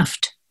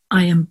 craft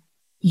I am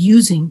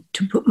using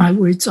to put my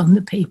words on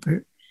the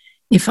paper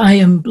if I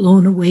am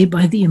blown away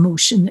by the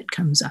emotion that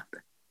comes up.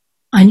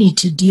 I need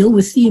to deal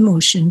with the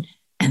emotion,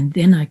 and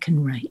then I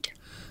can write.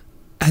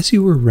 As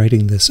you were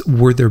writing this,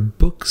 were there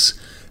books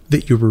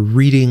that you were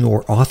reading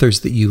or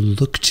authors that you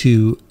looked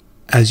to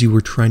as you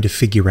were trying to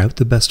figure out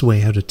the best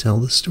way how to tell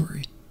the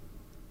story?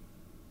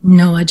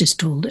 No, I just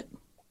told it.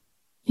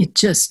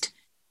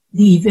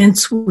 The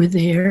events were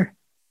there.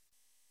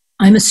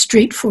 I'm a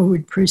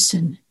straightforward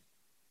person.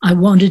 I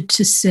wanted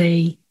to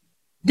say,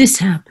 this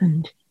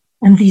happened,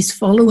 and these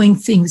following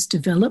things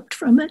developed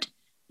from it.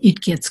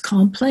 It gets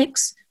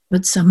complex,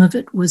 but some of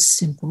it was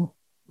simple.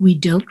 We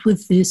dealt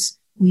with this,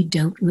 we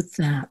dealt with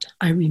that.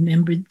 I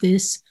remembered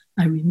this,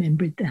 I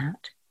remembered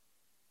that.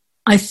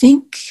 I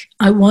think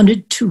I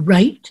wanted to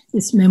write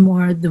this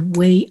memoir the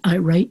way I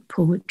write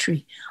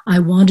poetry. I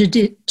wanted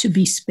it to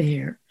be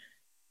spare.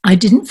 I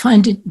didn't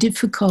find it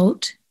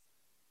difficult.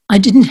 I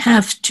didn't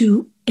have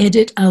to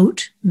edit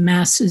out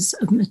masses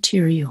of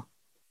material.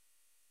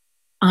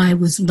 I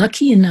was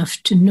lucky enough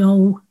to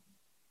know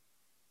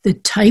the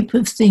type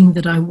of thing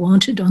that I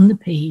wanted on the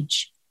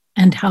page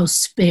and how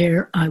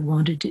spare I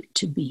wanted it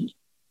to be.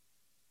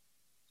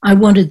 I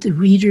wanted the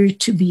reader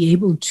to be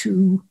able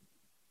to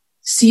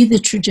see the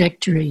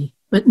trajectory,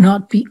 but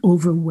not be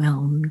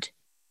overwhelmed.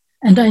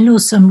 And I know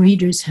some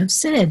readers have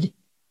said,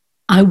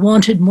 I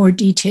wanted more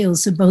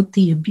details about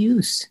the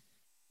abuse.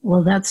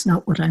 Well, that's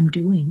not what I'm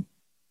doing.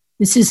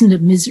 This isn't a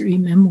misery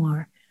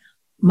memoir.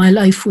 My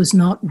life was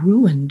not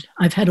ruined.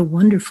 I've had a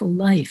wonderful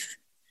life.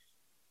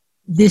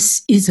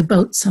 This is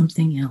about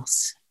something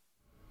else.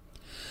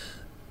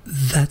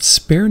 That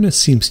spareness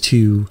seems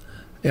to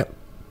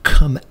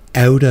come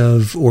out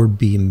of or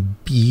be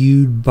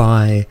imbued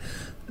by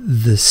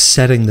the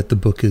setting that the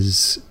book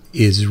is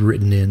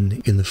written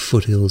in the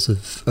foothills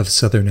of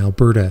southern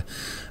Alberta.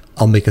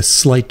 I'll make a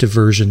slight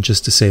diversion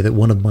just to say that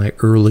one of my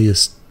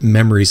earliest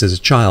memories as a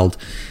child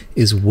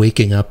is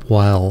waking up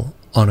while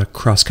on a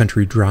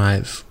cross-country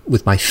drive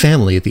with my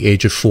family at the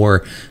age of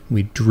 4.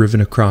 We'd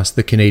driven across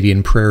the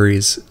Canadian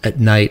prairies at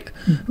night,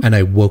 and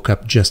I woke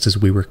up just as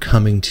we were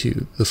coming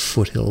to the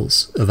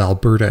foothills of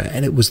Alberta.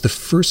 And it was the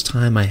first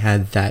time I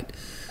had that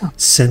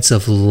sense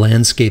of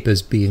landscape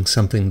as being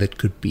something that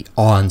could be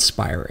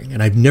awe-inspiring,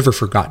 and I've never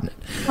forgotten it.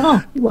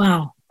 Oh,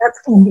 wow. That's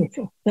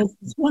wonderful. That's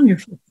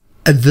wonderful.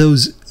 And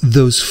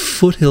those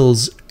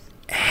foothills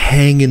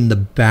hang in the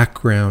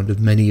background of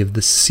many of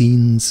the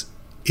scenes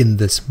in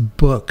this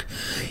book.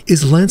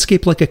 Is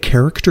landscape like a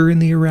character in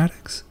the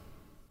erratics?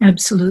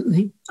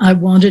 Absolutely. I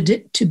wanted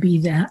it to be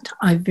that.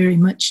 I very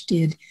much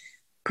did.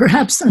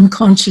 Perhaps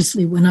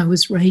unconsciously when I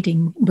was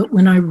writing, but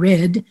when I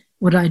read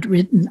what I'd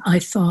written, I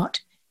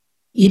thought,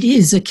 it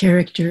is a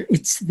character,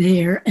 it's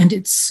there, and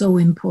it's so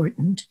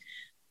important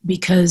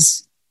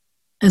because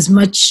as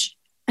much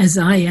as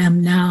I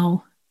am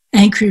now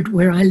anchored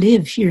where I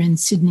live here in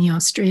Sydney,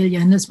 Australia,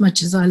 and as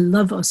much as I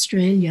love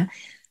Australia,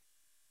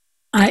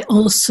 I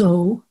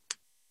also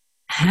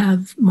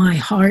have my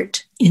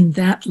heart in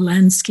that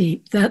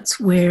landscape. That's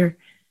where,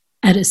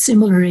 at a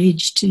similar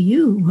age to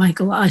you,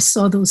 Michael, I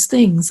saw those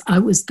things. I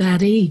was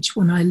that age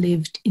when I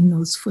lived in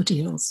those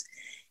foothills,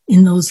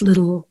 in those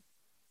little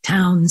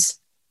towns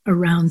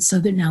around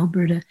southern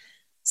Alberta,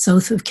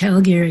 south of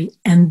Calgary.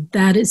 And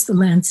that is the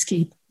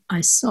landscape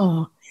I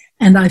saw.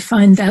 And I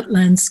find that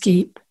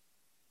landscape,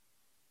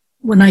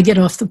 when I get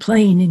off the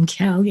plane in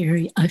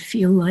Calgary, I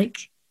feel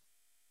like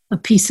a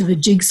piece of a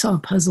jigsaw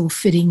puzzle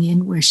fitting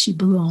in where she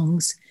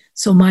belongs.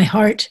 So my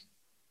heart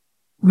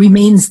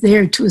remains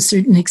there to a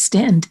certain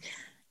extent,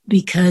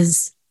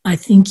 because I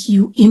think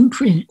you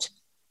imprint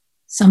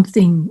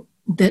something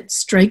that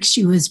strikes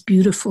you as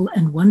beautiful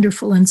and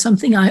wonderful, and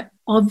something I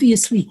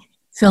obviously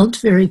felt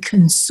very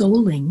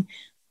consoling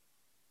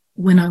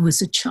when I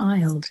was a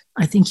child.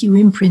 I think you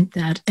imprint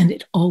that and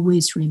it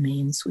always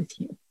remains with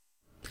you.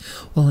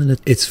 Well,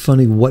 and it's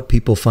funny what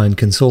people find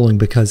consoling,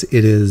 because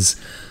it is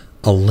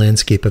a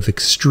landscape of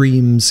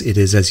extremes. It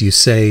is, as you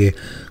say,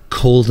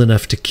 cold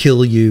enough to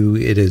kill you.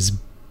 It is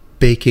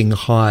baking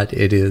hot.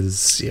 It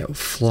is,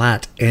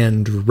 flat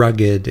and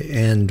rugged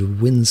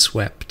and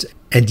windswept.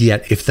 And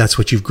yet, if that's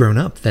what you've grown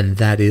up, then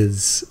that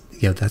is,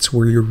 that's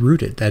where you're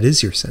rooted. That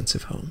is your sense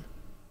of home.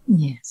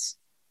 Yes.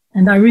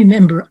 And I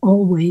remember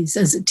always,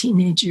 as a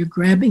teenager,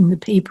 grabbing the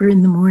paper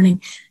in the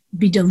morning,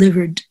 be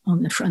delivered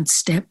on the front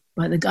step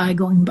by the guy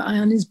going by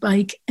on his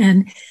bike.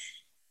 And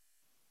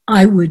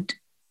I would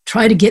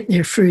try to get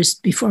there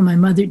first before my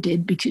mother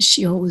did, because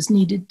she always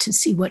needed to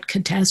see what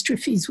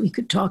catastrophes we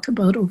could talk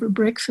about over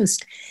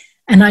breakfast.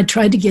 And I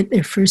tried to get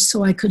there first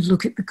so I could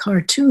look at the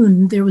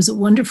cartoon. There was a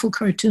wonderful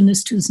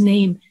cartoonist whose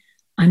name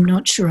I'm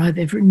not sure I've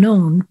ever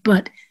known,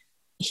 but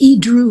he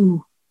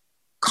drew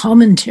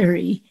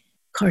commentary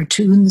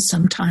cartoons,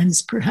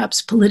 sometimes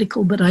perhaps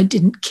political, but I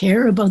didn't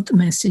care about the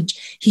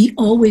message. He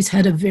always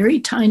had a very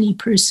tiny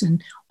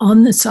person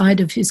on the side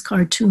of his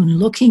cartoon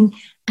looking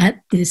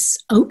at this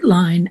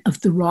outline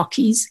of the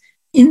Rockies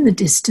in the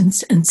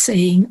distance and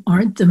saying,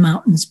 "Aren't the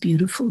mountains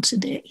beautiful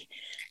today?"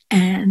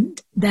 And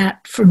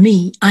that, for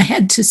me, I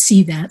had to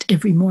see that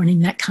every morning.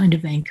 That kind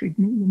of anchored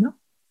me,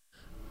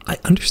 I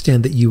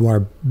understand that you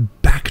are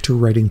back to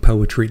writing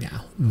poetry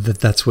now,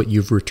 that's what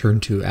you've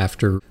returned to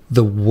after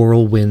the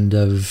whirlwind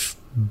of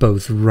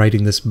both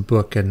writing this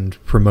book and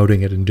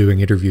promoting it and doing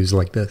interviews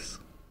like this.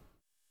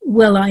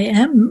 Well, I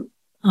am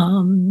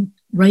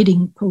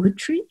writing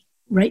poetry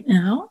right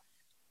now.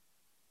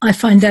 I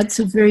find that's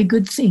a very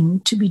good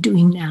thing to be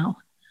doing now.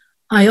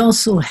 I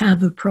also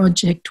have a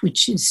project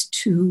which is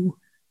to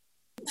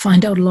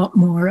find out a lot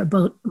more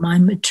about my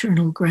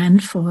maternal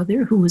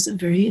grandfather, who was a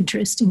very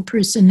interesting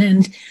person,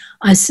 and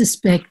I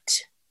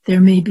suspect there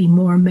may be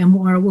more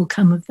memoir will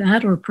come of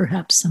that, or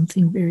perhaps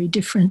something very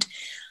different.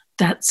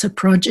 That's a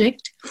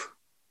project.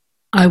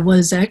 I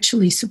was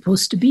actually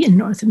supposed to be in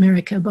North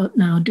America about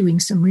now doing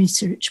some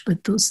research,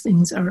 but those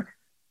things are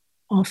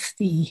off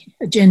the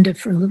agenda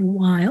for a little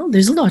while.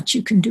 There's a lot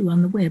you can do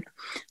on the web.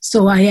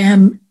 So I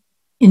am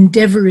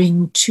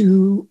endeavoring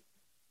to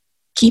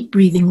keep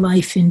breathing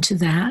life into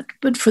that.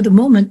 But for the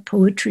moment,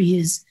 poetry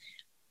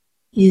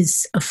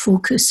is a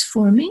focus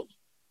for me.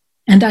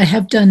 And I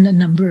have done a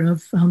number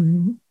of,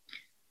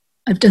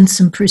 I've done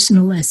some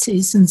personal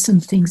essays and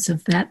some things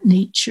of that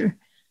nature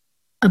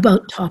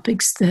about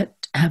topics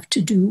that have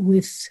to do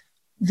with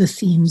the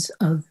themes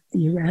of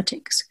the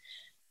erratics.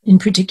 In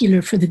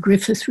particular for the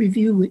Griffith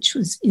Review, which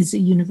is a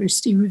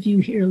university review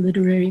here, a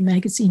literary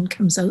magazine,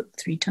 comes out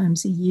 3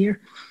 times a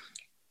year.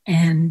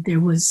 And there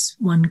was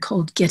one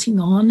called Getting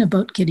On,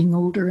 about getting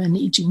older and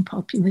aging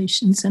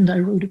populations, and I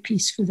wrote a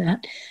piece for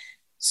that.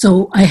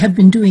 So I have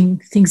been doing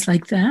things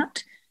like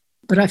that,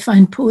 but I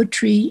find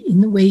poetry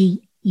in the way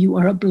you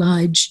are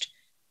obliged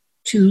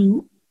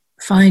to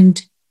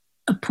find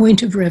a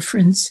point of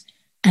reference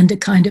and a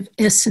kind of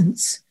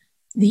essence,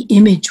 the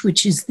image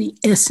which is the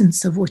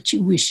essence of what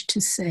you wish to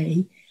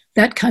say.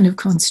 That kind of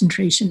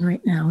concentration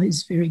right now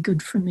is very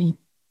good for me.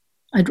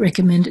 I'd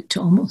recommend it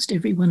to almost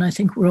everyone. I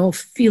think we're all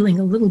feeling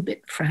a little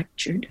bit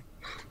fractured.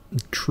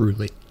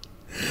 Truly.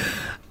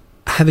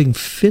 Having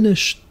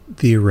finished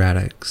the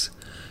erratics,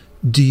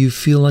 do you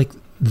feel like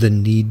the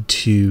need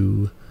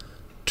to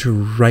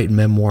write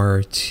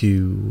memoir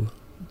to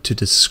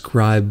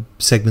describe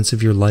segments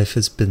of your life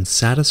has been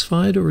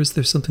satisfied, or is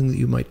there something that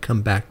you might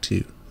come back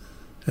to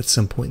at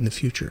some point in the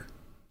future?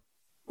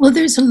 Well,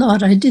 there's a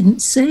lot I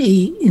didn't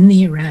say in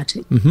the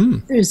erratic.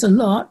 Mm-hmm. There's a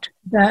lot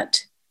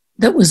that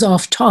was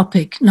off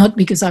topic, not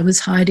because I was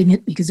hiding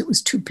it, because it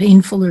was too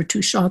painful or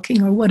too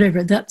shocking or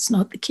whatever. That's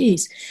not the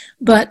case.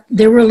 But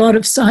there were a lot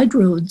of side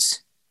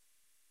roads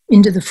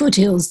into the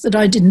foothills that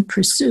I didn't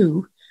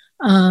pursue.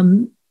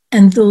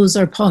 And those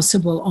are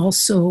possible.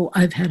 Also,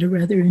 I've had a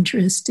rather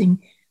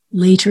interesting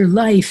later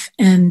life,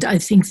 and I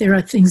think there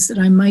are things that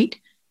I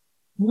might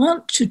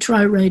want to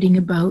try writing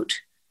about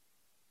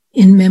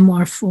in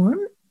memoir form.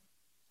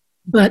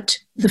 But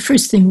the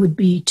first thing would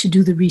be to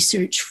do the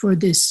research for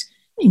this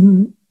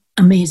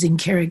amazing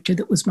character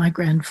that was my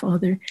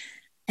grandfather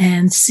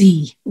and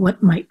see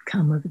what might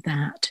come of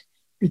that,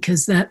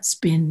 because that's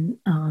been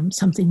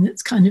something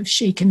that's kind of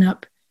shaken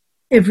up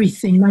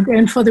everything. My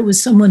grandfather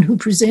was someone who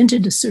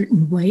presented a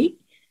certain way.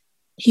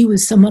 He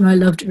was someone I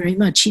loved very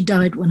much. He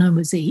died when I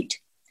was 8.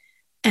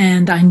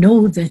 And I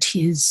know that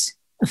his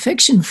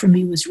affection for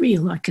me was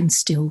real. I can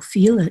still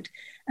feel it.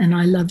 And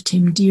I loved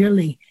him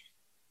dearly.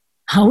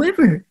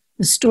 However,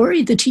 the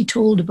story that he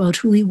told about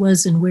who he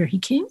was and where he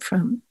came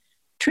from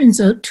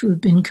turns out to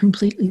have been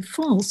completely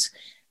false.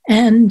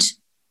 And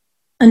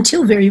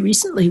until very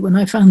recently when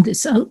I found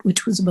this out,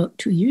 which was about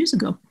 2 years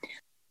ago.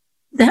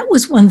 That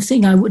was one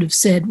thing I would have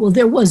said, well,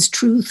 there was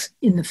truth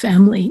in the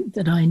family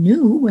that I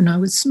knew when I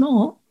was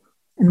small,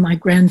 and my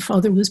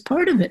grandfather was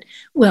part of it.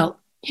 Well,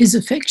 his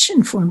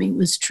affection for me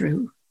was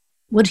true.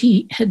 What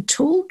he had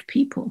told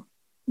people,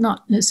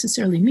 not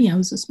necessarily me, I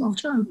was a small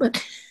child,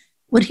 but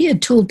what he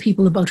had told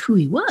people about who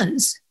he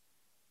was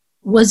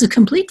a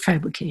complete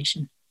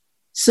fabrication.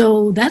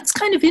 So that's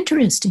kind of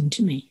interesting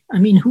to me. I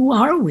mean, who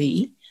are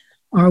we?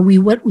 Are we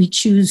what we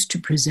choose to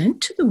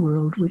present to the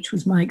world, which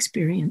was my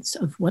experience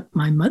of what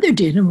my mother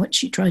did and what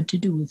she tried to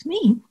do with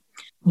me?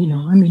 You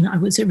know, I mean, I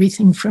was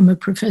everything from a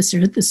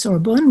professor at the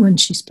Sorbonne when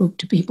she spoke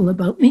to people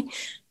about me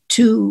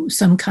to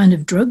some kind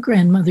of drug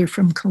grandmother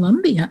from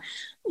Colombia.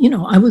 You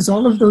know, I was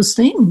all of those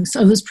things.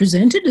 I was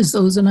presented as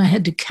those, and I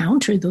had to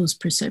counter those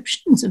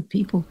perceptions of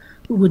people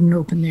who wouldn't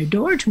open their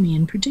door to me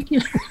in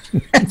particular,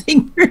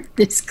 having heard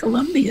this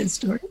Colombia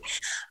story.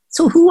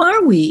 So who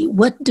are we?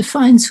 What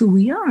defines who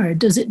we are?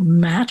 Does it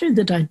matter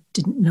that I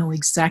didn't know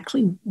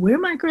exactly where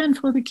my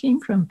grandfather came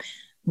from?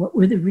 What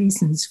were the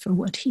reasons for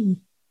what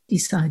he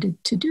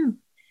decided to do?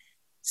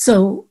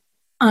 So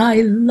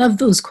I love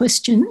those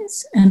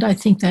questions, and I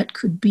think that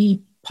could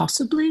be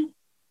possibly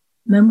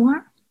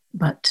memoir,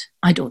 but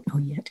I don't know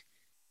yet.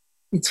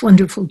 It's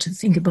wonderful to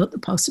think about the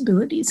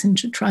possibilities and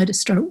to try to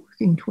start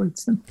working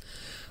towards them.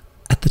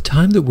 At the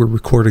time that we're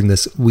recording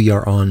this, we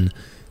are on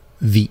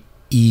the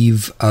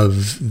eve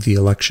of the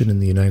election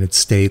in the United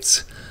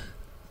States.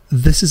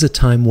 This is a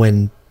time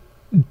when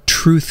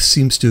truth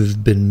seems to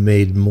have been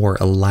made more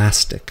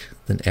elastic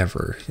than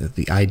ever.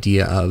 The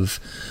idea of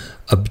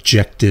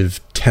objective,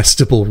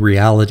 testable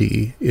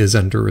reality is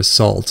under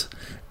assault,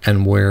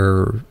 and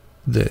where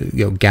the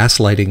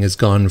gaslighting has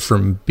gone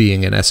from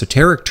being an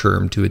esoteric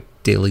term to a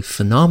daily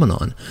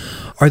phenomenon.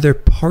 Are there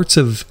parts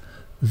of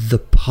the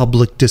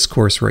public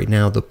discourse right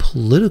now, the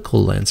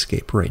political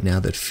landscape right now,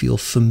 that feel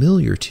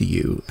familiar to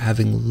you,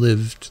 having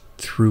lived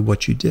through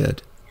what you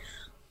did?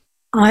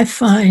 I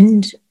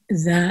find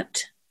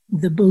that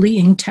the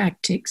bullying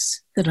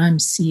tactics that I'm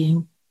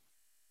seeing,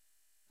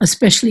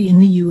 especially in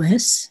the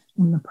US,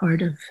 on the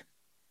part of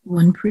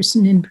one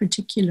person in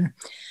particular,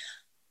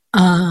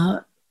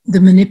 the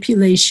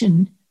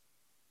manipulation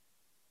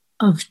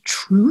of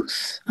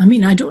truth. I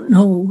mean, I don't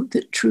know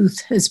that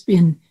truth has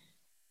been,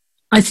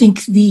 I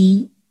think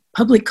the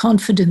public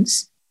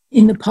confidence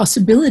in the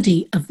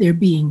possibility of there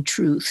being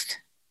truth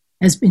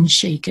has been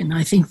shaken.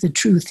 I think the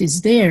truth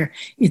is there.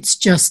 It's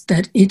just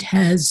that it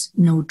has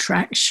no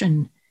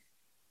traction.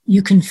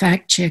 You can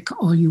fact check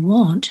all you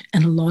want,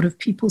 and a lot of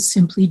people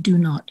simply do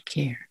not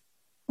care,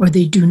 or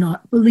they do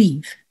not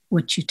believe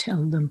what you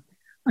tell them.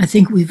 I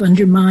think we've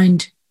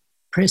undermined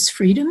press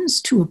freedoms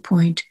to a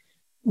point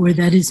where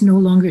that is no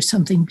longer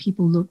something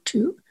people look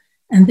to.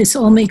 And this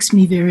all makes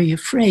me very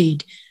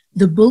afraid.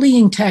 The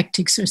bullying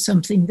tactics are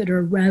something that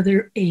are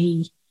rather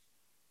I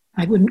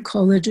wouldn't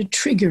call it a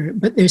trigger,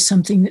 but there's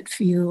something that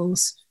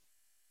feels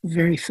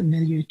very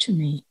familiar to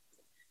me,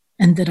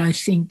 and that I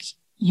think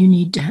you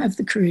need to have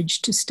the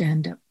courage to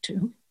stand up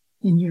to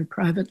in your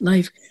private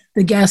life.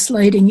 The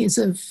gaslighting is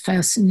a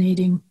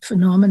fascinating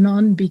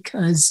phenomenon,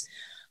 because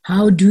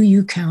how do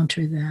you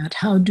counter that?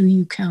 How do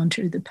you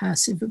counter the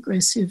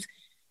passive-aggressive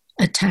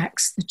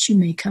attacks that you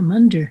may come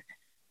under?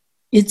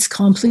 It's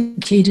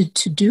complicated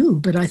to do,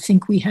 but I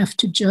think we have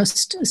to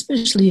just,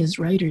 especially as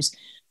writers,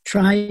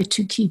 try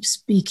to keep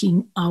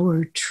speaking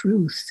our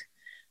truth.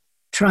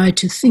 Try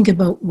to think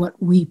about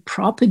what we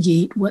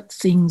propagate, what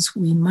things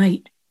we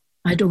might.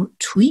 I don't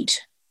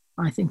tweet.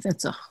 I think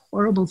that's a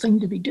horrible thing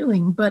to be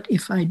doing, but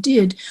if I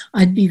did,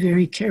 I'd be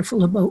very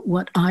careful about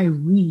what I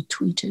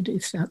retweeted,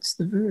 if that's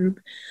the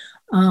verb,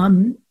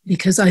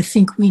 because I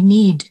think we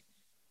need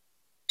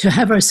to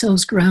have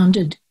ourselves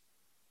grounded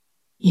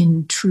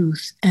in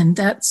truth, and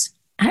that's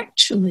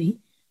actually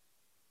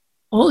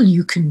all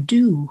you can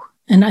do.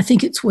 And I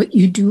think it's what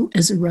you do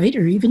as a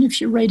writer. Even if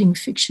you're writing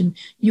fiction,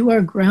 you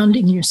are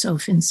grounding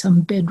yourself in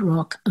some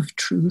bedrock of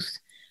truth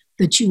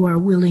that you are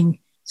willing,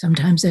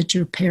 sometimes at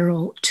your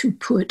peril, to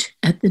put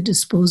at the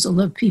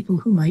disposal of people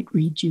who might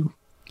read you.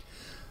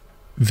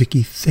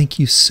 Vicki, thank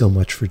you so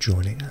much for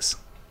joining us.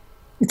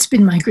 It's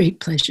been my great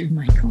pleasure,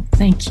 Michael.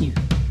 Thank you.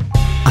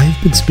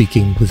 I've been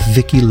speaking with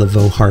Vicki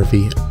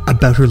Laveau-Harvey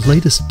about her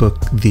latest book,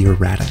 The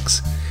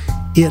Erratics.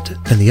 It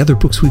and the other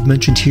books we've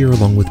mentioned here,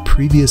 along with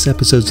previous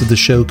episodes of the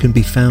show, can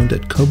be found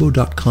at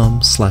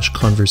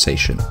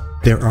kobo.com/conversation.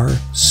 There are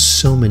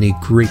so many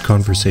great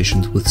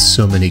conversations with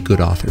so many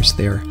good authors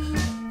there.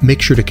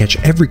 Make sure to catch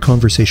every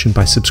conversation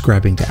by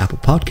subscribing to Apple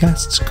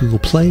Podcasts, Google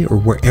Play, or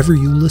wherever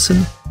you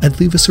listen, and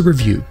leave us a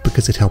review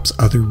because it helps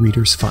other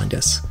readers find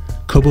us.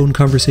 Kobo in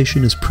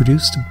Conversation is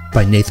produced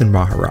by Nathan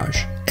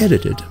Maharaj,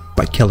 edited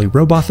by Kelly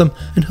Robotham,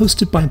 and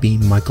hosted by me,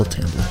 Michael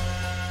Tamblyn.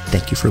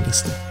 Thank you for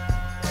listening.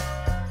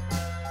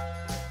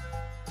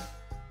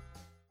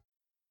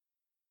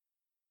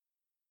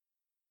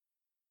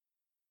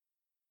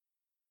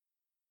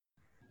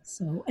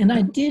 So, and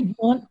I did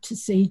want to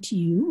say to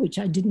you, which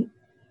it didn't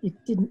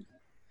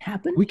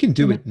happen. We can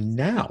do it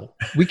now.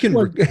 We can.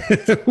 Well,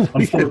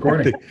 I'm still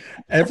recording.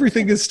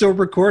 Everything is still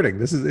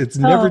recording. It's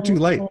never too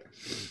late.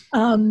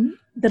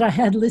 That I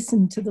had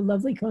listened to the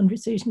lovely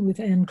conversation with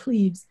Anne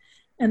Cleves,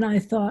 and I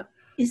thought,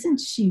 isn't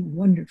she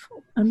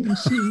wonderful? I mean,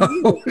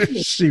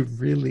 she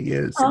really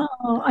is.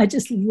 Oh, I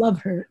just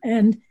love her.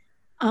 And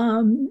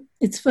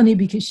it's funny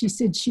because she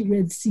said she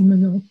read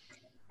Simenon.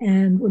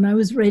 And when I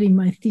was writing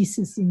my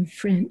thesis in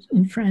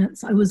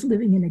France, I was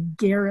living in a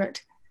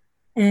garret.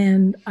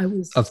 And I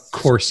was... Of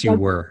course you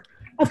were.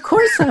 Of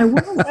course I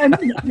was. I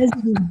mean, as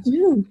you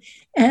do.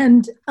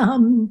 And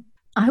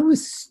I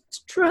was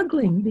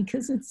struggling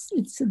because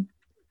it's a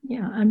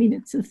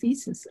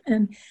thesis.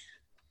 And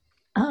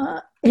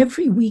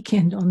every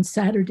weekend on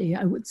Saturday,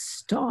 I would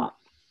stop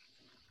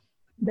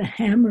the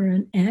hammer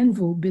and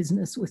anvil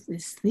business with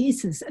this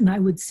thesis, and I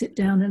would sit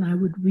down and I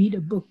would read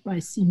a book by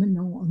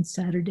Simenon on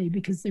Saturday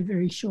because they're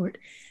very short,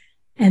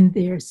 and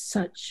they're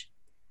such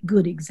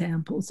good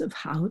examples of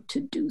how to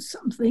do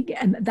something.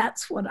 And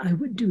that's what I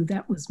would do.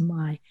 It was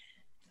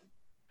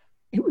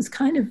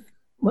kind of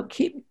what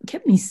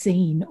kept me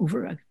sane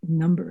over a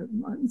number of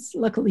months.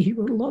 Luckily, he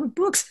wrote a lot of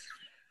books.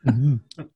 Mm-hmm.